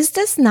 Courtney, is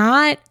this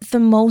not the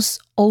most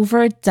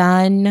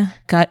overdone,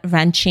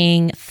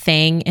 gut-wrenching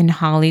thing in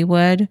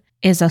Hollywood?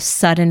 Is a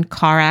sudden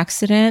car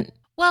accident?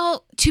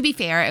 Well, to be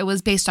fair, it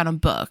was based on a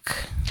book.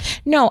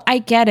 No, I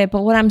get it.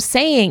 But what I'm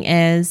saying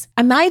is,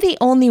 am I the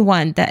only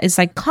one that is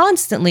like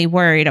constantly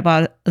worried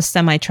about a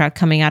semi-truck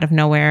coming out of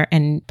nowhere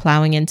and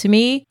plowing into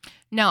me?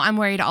 No, I'm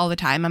worried all the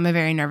time. I'm a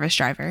very nervous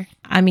driver.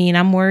 I mean,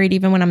 I'm worried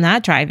even when I'm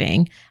not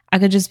driving. I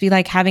could just be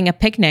like having a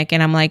picnic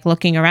and I'm like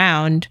looking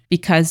around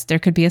because there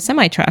could be a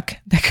semi-truck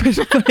that could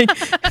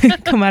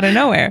like come out of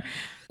nowhere.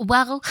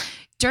 Well,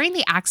 during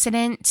the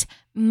accident,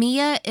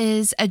 Mia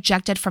is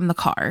ejected from the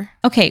car.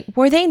 Okay,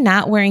 were they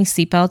not wearing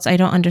seatbelts? I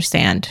don't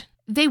understand.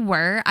 They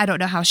were. I don't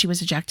know how she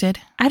was ejected.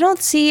 I don't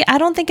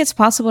think it's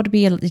possible to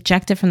be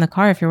ejected from the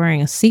car if you're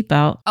wearing a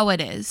seatbelt. Oh,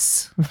 it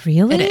is.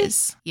 Really? It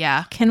is.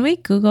 Yeah. Can we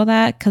Google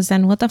that? Because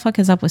then what the fuck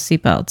is up with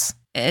seatbelts?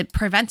 It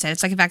prevents it.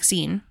 It's like a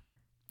vaccine.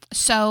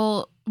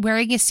 So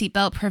wearing a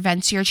seatbelt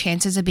prevents your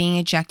chances of being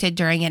ejected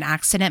during an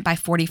accident by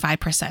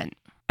 45%.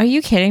 Are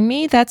you kidding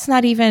me? That's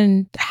not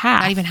even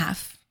half. Not even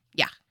half.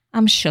 Yeah.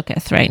 I'm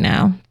shooketh right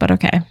now, but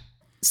okay.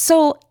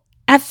 So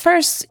at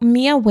first,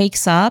 Mia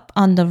wakes up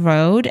on the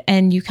road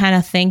and you kind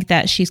of think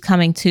that she's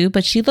coming to,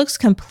 but she looks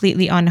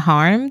completely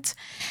unharmed.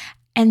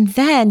 And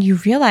then you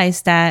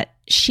realize that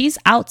she's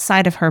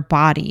outside of her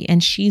body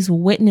and she's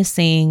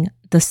witnessing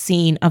the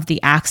scene of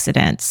the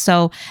accident.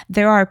 So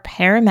there are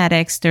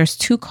paramedics. There's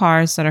 2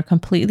 cars that are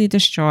completely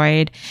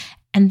destroyed.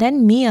 And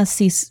then Mia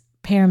sees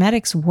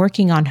paramedics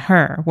working on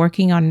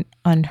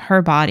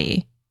her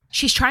body.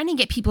 She's trying to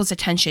get people's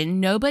attention.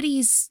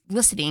 Nobody's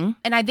listening.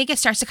 And I think it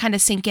starts to kind of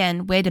sink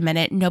in. Wait a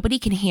minute. Nobody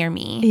can hear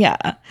me. Yeah.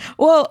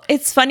 Well,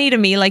 it's funny to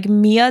me. Like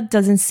Mia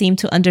doesn't seem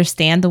to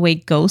understand the way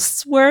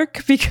ghosts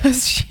work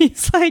because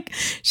she's like,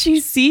 she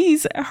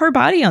sees her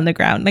body on the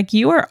ground. Like,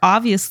 you are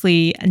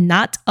obviously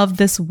not of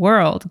this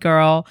world,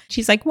 girl.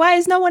 She's like, why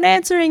is no one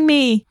answering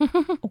me?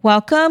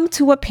 Welcome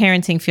to what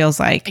parenting feels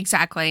like.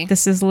 Exactly.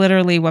 This is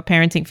literally what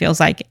parenting feels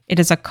like. It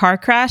is a car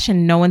crash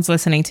and no one's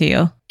listening to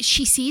you.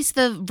 She sees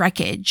the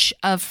wreckage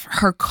of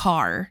her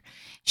car.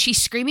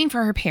 She's screaming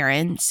for her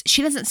parents.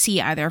 She doesn't see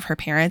either of her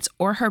parents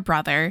or her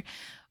brother,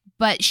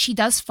 but she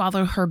does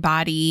follow her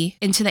body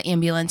into the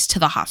ambulance to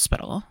the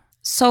hospital.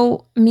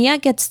 So Mia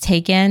gets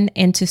taken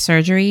into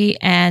surgery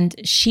and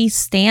she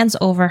stands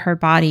over her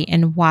body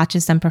and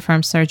watches them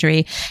perform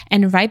surgery.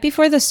 And right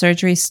before the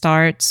surgery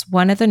starts,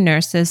 one of the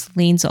nurses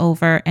leans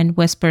over and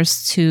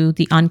whispers to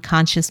the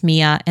unconscious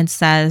Mia and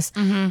says,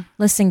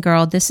 listen,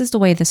 girl, this is the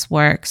way this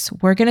works.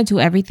 We're going to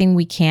do everything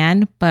we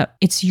can, but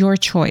it's your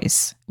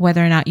choice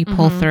whether or not you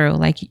pull through.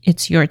 Like,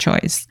 it's your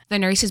choice. The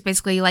nurse is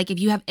basically like, if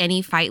you have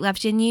any fight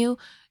left in you,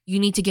 you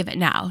need to give it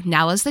now.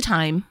 Now is the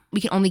time.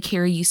 We can only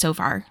carry you so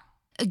far.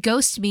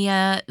 Ghost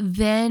Mia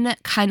then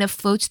kind of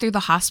floats through the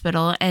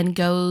hospital and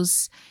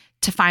goes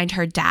to find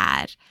her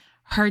dad.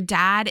 Her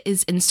dad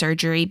is in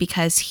surgery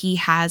because he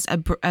has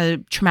a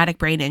traumatic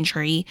brain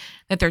injury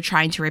that they're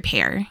trying to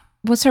repair.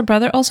 Was her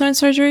brother also in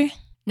surgery?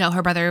 No,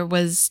 her brother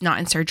was not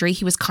in surgery.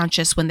 He was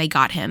conscious when they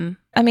got him.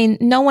 I mean,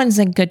 no one's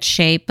in good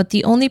shape, but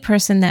the only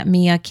person that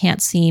Mia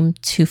can't seem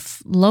to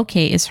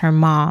locate is her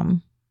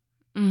mom.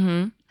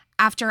 Mm-hmm.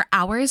 After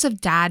hours of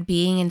Dad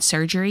being in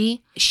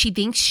surgery, she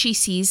thinks she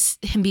sees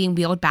him being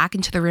wheeled back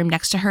into the room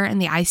next to her in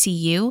the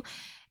ICU.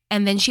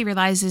 And then she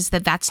realizes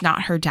that that's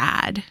not her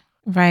dad.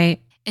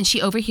 Right. And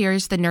she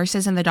overhears the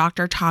nurses and the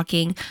doctor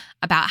talking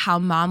about how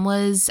Mom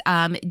was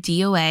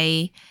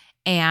DOA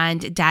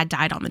and Dad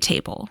died on the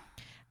table.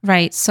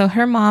 Right. So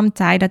her mom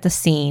died at the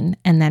scene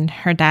and then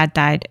her dad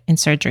died in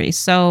surgery.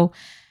 So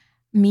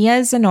Mia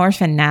is an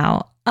orphan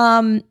now.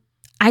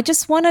 I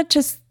just want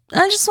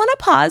to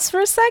pause for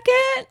a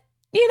second.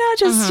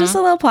 Just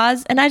a little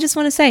pause. And I just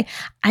want to say,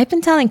 I've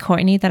been telling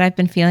Courtney that I've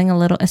been feeling a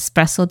little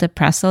espresso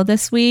depresso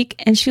this week.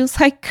 And she was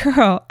like,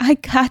 girl, I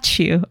got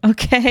you.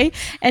 Okay.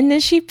 And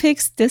then she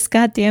picks this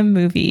goddamn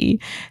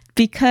movie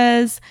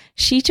because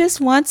she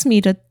just wants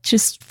me to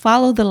just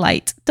follow the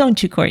light.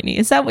 Don't you, Courtney?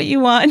 Is that what you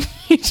want?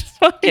 You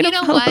just want me to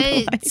follow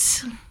the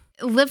light.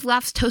 Live,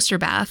 laughs, toaster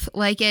bath.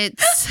 Like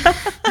it's...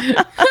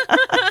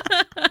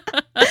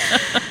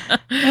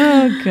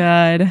 Oh,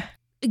 God.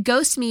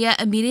 Ghost Mia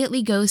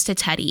immediately goes to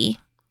Teddy,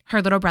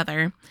 her little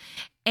brother,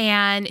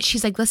 and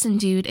she's like, listen,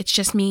 dude, it's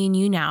just me and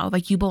you now.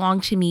 Like, you belong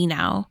to me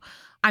now.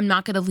 I'm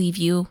not going to leave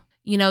you.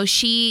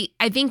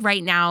 I think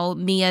right now,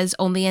 Mia's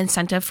only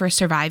incentive for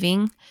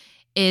surviving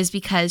is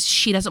because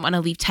she doesn't want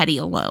to leave Teddy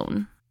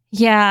alone.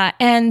 Yeah.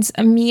 And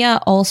Mia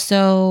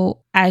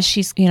also, as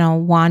she's,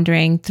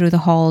 wandering through the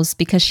halls,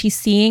 because she's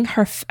seeing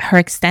her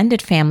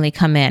extended family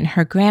come in,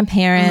 her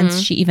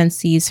grandparents, she even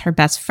sees her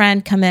best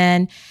friend come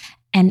in.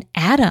 And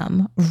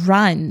Adam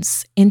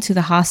runs into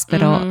the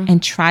hospital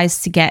and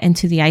tries to get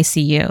into the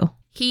ICU.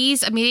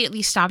 He's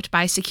immediately stopped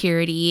by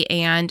security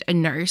and a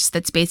nurse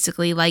that's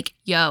basically like,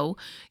 yo,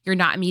 you're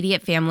not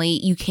immediate family.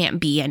 You can't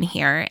be in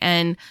here.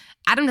 And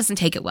Adam doesn't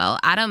take it well.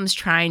 Adam's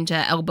trying to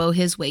elbow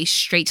his way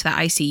straight to the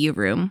ICU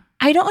room.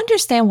 I don't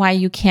understand why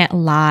you can't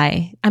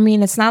lie. I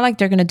mean, it's not like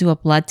they're going to do a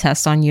blood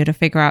test on you to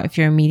figure out if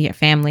you're immediate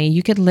family.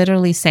 You could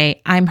literally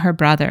say, I'm her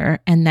brother.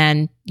 And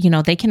then,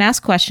 they can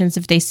ask questions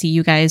if they see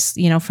you guys,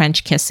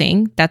 French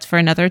kissing. That's for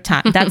another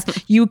time.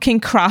 You can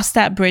cross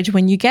that bridge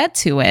when you get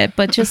to it,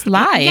 but just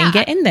lie and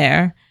get in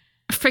there.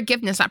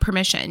 Forgiveness, not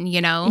permission,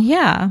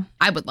 Yeah.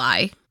 I would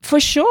lie.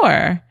 For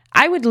sure.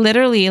 I would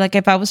literally, like,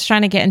 if I was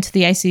trying to get into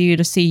the ICU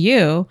to see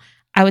you,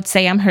 I would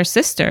say I'm her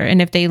sister.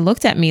 And if they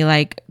looked at me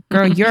like,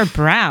 girl, you're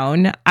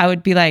brown, I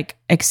would be like,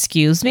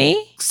 excuse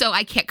me? So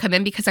I can't come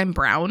in because I'm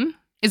brown?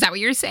 Is that what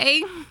you're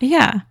saying?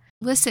 Yeah.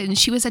 Listen,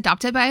 she was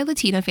adopted by a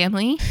Latina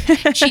family.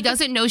 She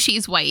doesn't know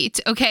she's white,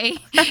 okay?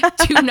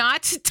 Do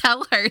not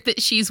tell her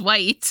that she's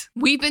white.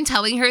 We've been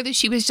telling her that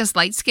she was just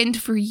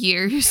light-skinned for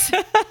years.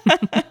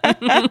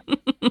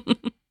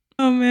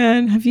 Oh,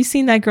 man. Have you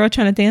seen that girl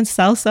trying to dance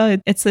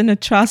salsa? It's an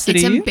atrocity.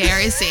 It's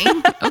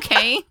embarrassing,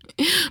 okay?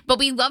 But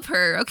we love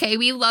her, okay?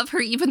 We love her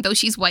even though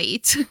she's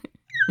white.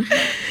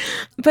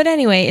 But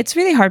anyway, it's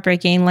really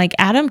heartbreaking. Like,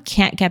 Adam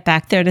can't get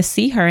back there to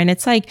see her. And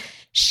it's like,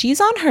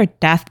 she's on her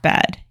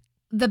deathbed.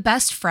 The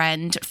best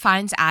friend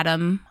finds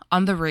Adam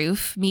on the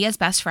roof. Mia's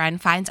best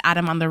friend finds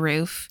Adam on the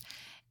roof.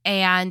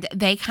 And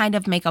they kind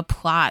of make a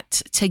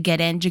plot to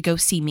get in to go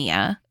see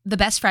Mia. The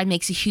best friend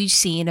makes a huge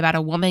scene about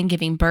a woman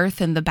giving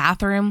birth in the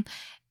bathroom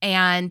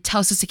and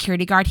tells the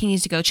security guard he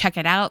needs to go check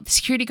it out. The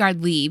security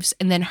guard leaves,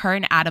 and then her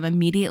and Adam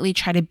immediately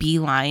try to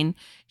beeline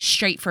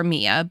straight for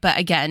Mia. But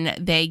again,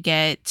 they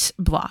get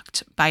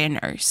blocked by a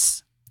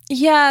nurse.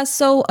 Yeah,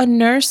 so a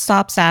nurse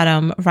stops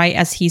Adam right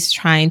as he's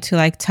trying to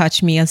like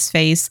touch Mia's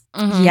face,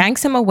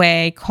 yanks him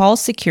away, calls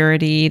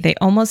security. They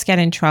almost get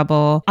in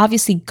trouble.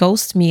 Obviously,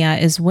 Ghost Mia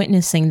is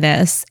witnessing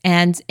this.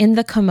 And in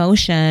the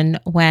commotion,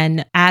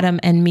 when Adam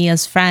and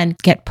Mia's friend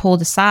get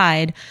pulled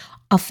aside,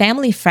 a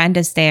family friend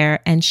is there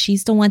and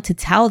she's the one to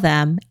tell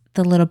them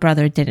the little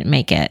brother didn't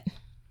make it.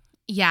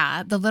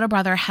 Yeah, the little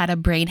brother had a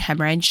brain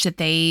hemorrhage that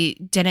they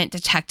didn't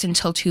detect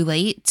until too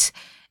late,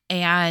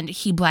 and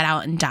he bled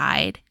out and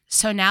died.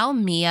 So now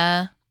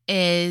Mia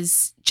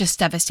is just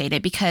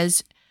devastated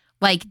because,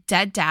 like,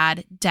 dead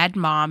dad, dead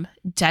mom,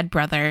 dead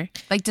brother.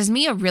 Like, does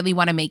Mia really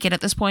want to make it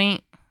at this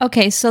point?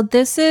 Okay, so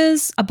this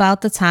is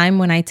about the time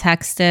when I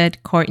texted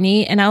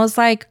Courtney and I was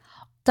like,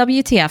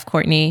 WTF,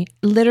 Courtney,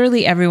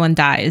 literally everyone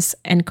dies.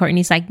 And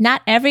Courtney's like,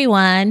 not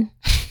everyone.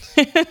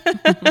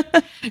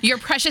 Your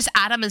precious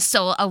Adam is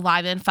still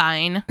alive and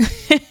fine.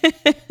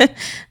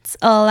 It's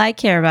all I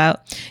care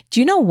about. Do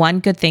you know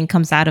one good thing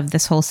comes out of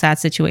this whole sad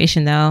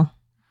situation, though?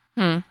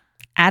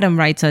 Adam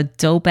writes a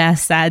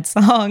dope-ass sad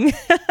song.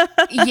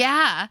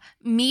 Yeah.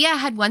 Mia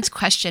had once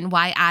questioned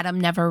why Adam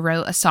never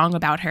wrote a song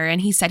about her,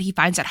 and he said he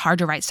finds it hard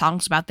to write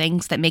songs about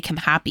things that make him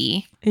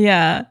happy.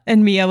 Yeah.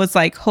 And Mia was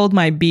like, hold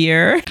my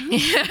beer.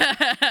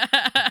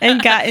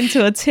 And got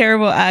into a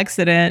terrible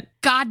accident.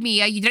 God,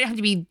 Mia, you didn't have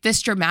to be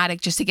this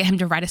dramatic just to get him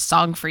to write a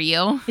song for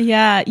you.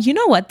 Yeah. You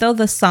know what, though?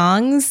 The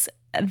songs,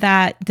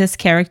 that this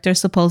character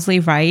supposedly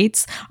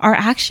writes are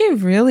actually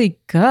really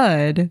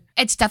good.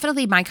 It's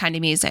definitely my kind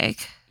of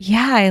music.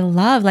 Yeah, I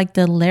love like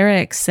the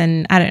lyrics,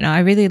 and I don't know, I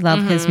really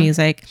love his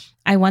music.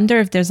 I wonder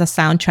if there's a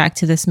soundtrack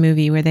to this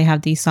movie where they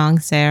have these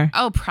songs there.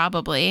 Oh,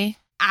 probably.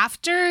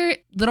 After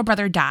little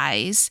brother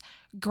dies,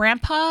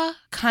 Grandpa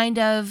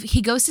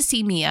he goes to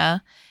see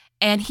Mia,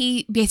 and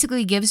he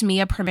basically gives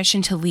Mia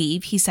permission to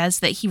leave. He says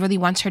that he really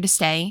wants her to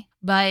stay,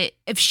 but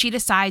if she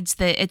decides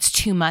that it's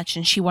too much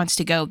and she wants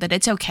to go, that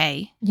it's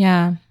okay.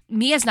 Yeah.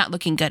 Mia's not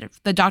looking good.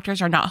 The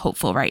doctors are not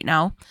hopeful right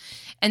now.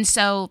 And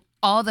so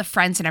all the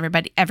friends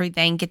and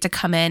everything get to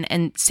come in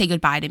and say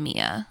goodbye to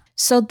Mia.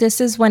 So this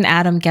is when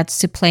Adam gets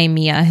to play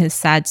Mia his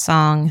sad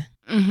song.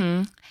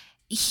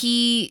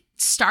 He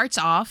starts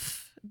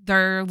off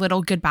their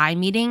little goodbye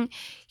meeting.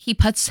 He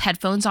puts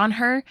headphones on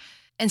her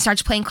and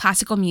starts playing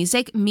classical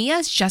music.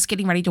 Mia's just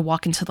getting ready to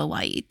walk into the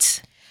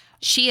light.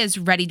 She is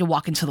ready to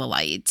walk into the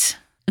light.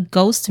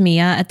 Ghost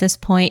Mia at this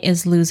point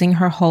is losing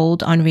her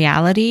hold on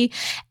reality,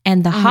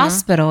 and the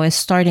hospital is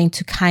starting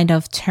to kind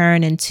of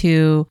turn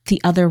into the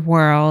other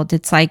world.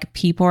 It's like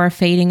people are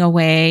fading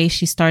away.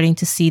 She's starting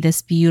to see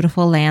this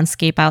beautiful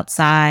landscape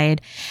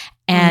outside,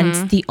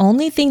 and the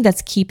only thing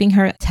that's keeping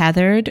her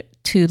tethered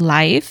to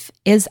life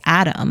is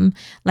Adam.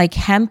 Like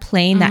him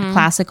playing that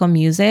classical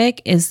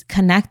music is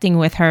connecting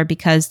with her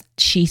because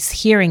she's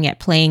hearing it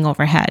playing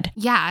overhead.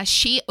 Yeah,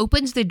 she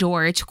opens the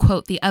door to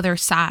quote the other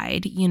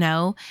side, you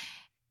know,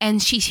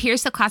 and she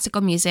hears the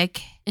classical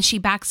music and she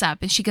backs up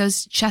and she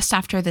goes, just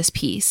after this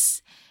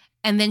piece.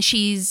 And then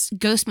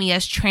Ghost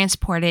Mia's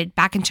transported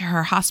back into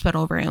her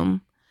hospital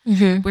room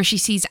where she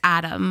sees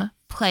Adam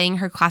playing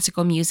her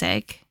classical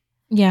music.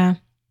 Yeah.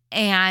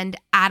 And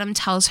Adam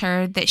tells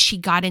her that she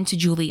got into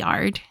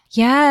Juilliard.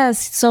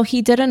 Yes. So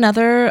he did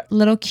another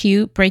little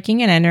cute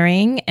breaking and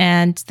entering,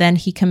 and then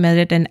he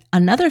committed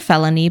another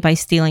felony by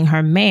stealing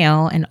her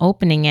mail and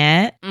opening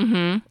it.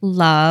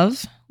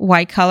 Love.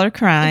 White collar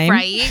crime.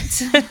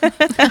 Right.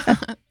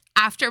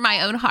 After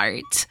my own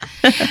heart.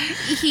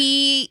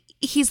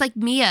 He's like,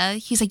 Mia,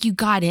 he's like, you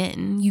got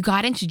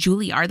into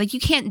Juilliard. Like, you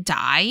can't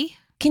die.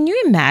 Can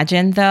you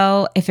imagine,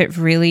 though, if it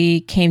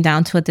really came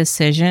down to a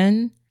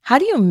decision? How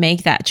do you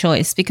make that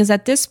choice? Because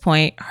at this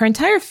point, her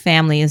entire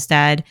family is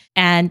dead.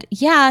 And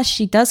yeah,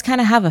 she does kind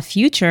of have a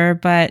future,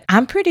 but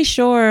I'm pretty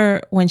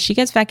sure when she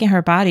gets back in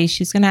her body,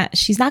 she's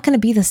not going to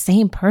be the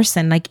same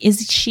person. Like,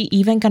 is she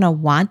even going to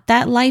want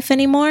that life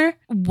anymore?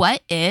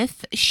 What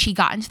if she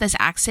got into this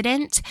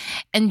accident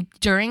and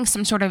during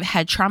some sort of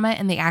head trauma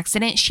in the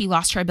accident, she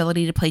lost her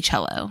ability to play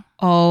cello?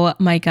 Oh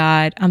my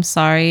God. I'm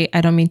sorry.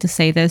 I don't mean to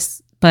say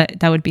this, but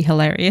that would be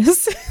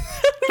hilarious.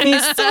 It'd be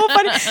so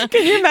funny.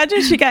 Can you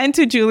imagine she got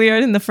into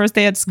Juilliard in the first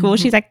day at school?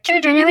 She's like,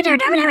 and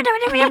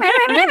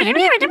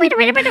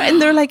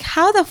they're like,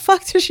 how the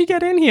fuck did she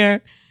get in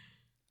here?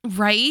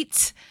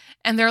 Right?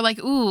 And they're like,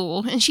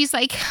 ooh. And she's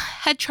like,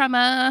 head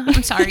trauma.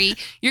 I'm sorry.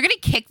 You're going to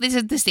kick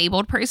this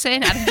disabled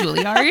person out of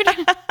Juilliard?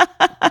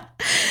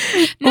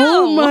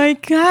 No. Oh my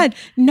God.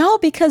 No,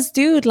 because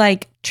dude,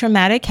 like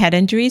traumatic head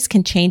injuries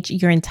can change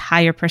your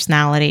entire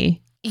personality.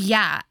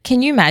 Yeah.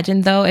 Can you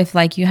imagine though, if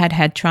like you had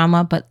head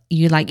trauma, but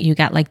you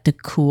got like the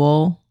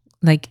cool,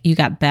 like you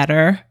got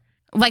better?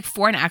 Like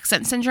foreign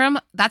accent syndrome.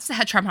 That's the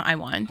head trauma I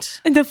want.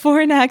 The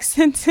foreign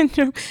accent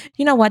syndrome.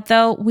 You know what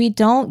though? We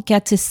don't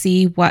get to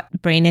see what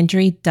brain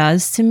injury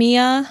does to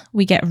Mia.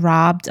 We get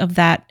robbed of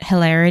that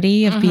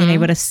hilarity of being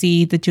able to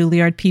see the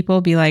Juilliard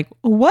people be like,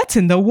 what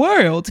in the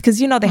world?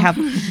 Because you know they have,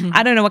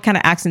 I don't know what kind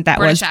of accent that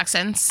British was.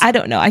 accents. I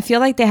don't know. I feel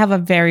like they have a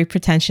very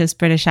pretentious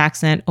British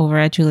accent over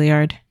at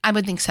Juilliard. I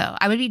would think so.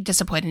 I would be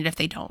disappointed if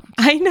they don't.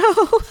 I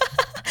know.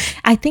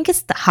 I think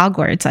it's the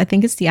Hogwarts. I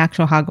think it's the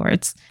actual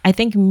Hogwarts. I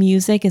think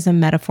music is a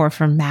metaphor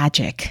for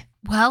magic.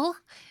 Well,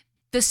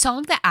 the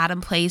song that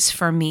Adam plays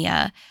for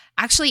Mia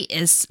actually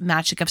is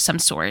magic of some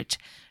sort,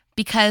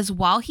 because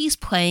while he's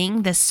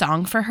playing this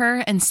song for her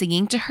and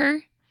singing to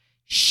her,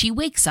 she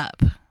wakes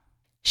up.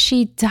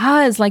 She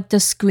does. Like the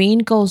screen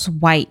goes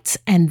white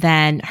and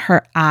then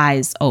her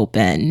eyes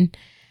open.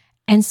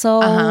 And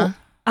so,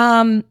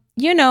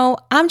 you know,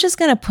 I'm just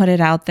going to put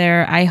it out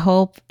there. I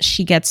hope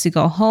she gets to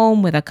go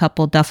home with a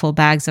couple duffel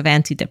bags of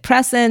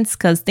antidepressants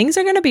because things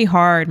are going to be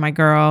hard, my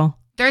girl.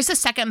 There's a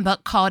second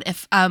book called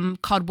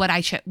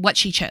What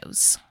She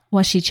Chose.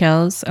 What She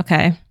Chose.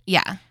 Okay.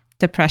 Yeah.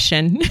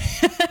 Depression.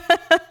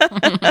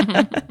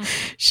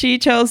 She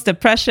chose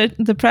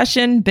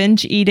depression,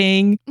 binge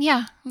eating.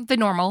 Yeah, the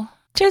normal.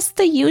 Just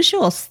the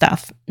usual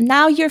stuff.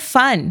 Now you're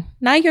fun.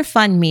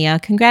 Mia.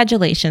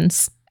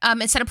 Congratulations.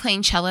 Instead of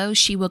playing cello,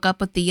 she woke up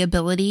with the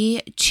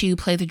ability to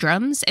play the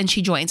drums, and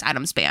she joins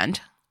Adam's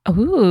band.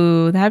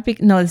 Ooh, that'd be...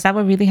 No, is that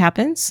what really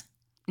happens?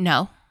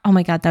 No. Oh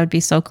my God, that would be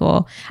so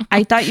cool.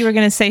 I thought you were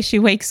going to say she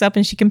wakes up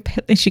and she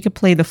could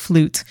play the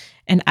flute.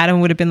 And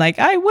Adam would have been like,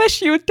 I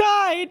wish you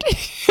died.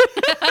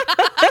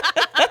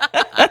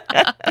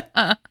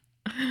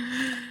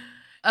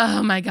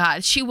 Oh my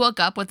God. She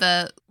woke up with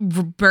a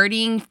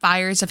burning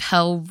fires of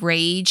hell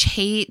rage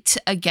hate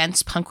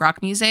against punk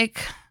rock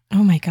music.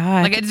 Oh my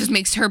God. Like, it just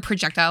makes her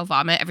projectile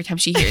vomit every time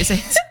she hears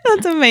it.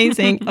 That's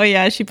amazing. Oh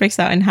yeah, she breaks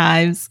out in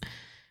hives.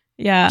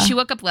 Yeah. She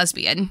woke up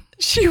lesbian.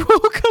 She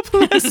woke up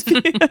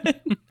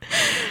lesbian.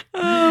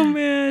 Oh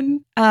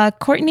man.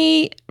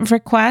 Courtney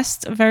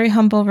request, a very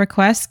humble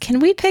request. Can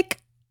we pick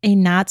a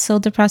not so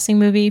depressing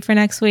movie for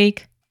next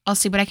week? I'll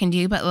see what I can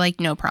do, but like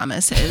no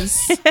promises.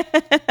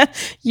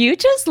 You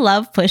just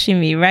love pushing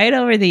me right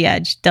over the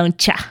edge,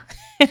 don't ya?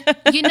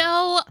 You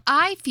know,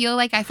 I feel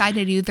like I find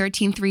a new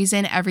 13th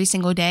reason every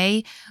single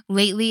day.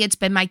 Lately, it's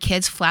been my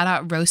kids flat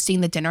out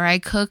roasting the dinner I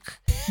cook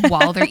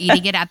while they're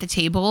eating it at the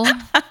table.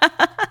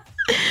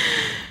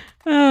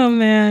 Oh,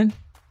 man.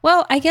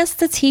 Well, I guess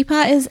the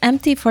teapot is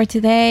empty for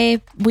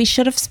today. We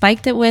should have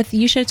spiked it with,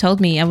 you should have told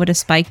me, I would have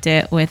spiked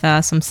it with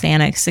some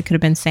Xanax. It could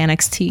have been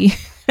Xanax tea.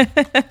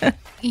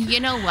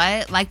 You know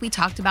what? Like we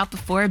talked about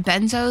before,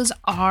 benzos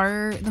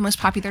are the most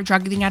popular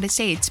drug in the United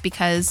States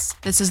because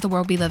this is the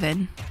world we live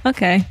in.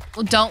 Okay.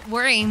 Well, don't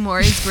worry, more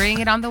is bringing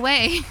it on the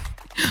way.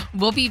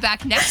 We'll be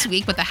back next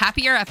week with a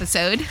happier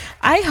episode.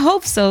 I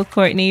hope so,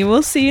 Courtney.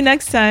 We'll see you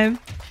next time.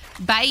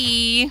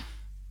 Bye.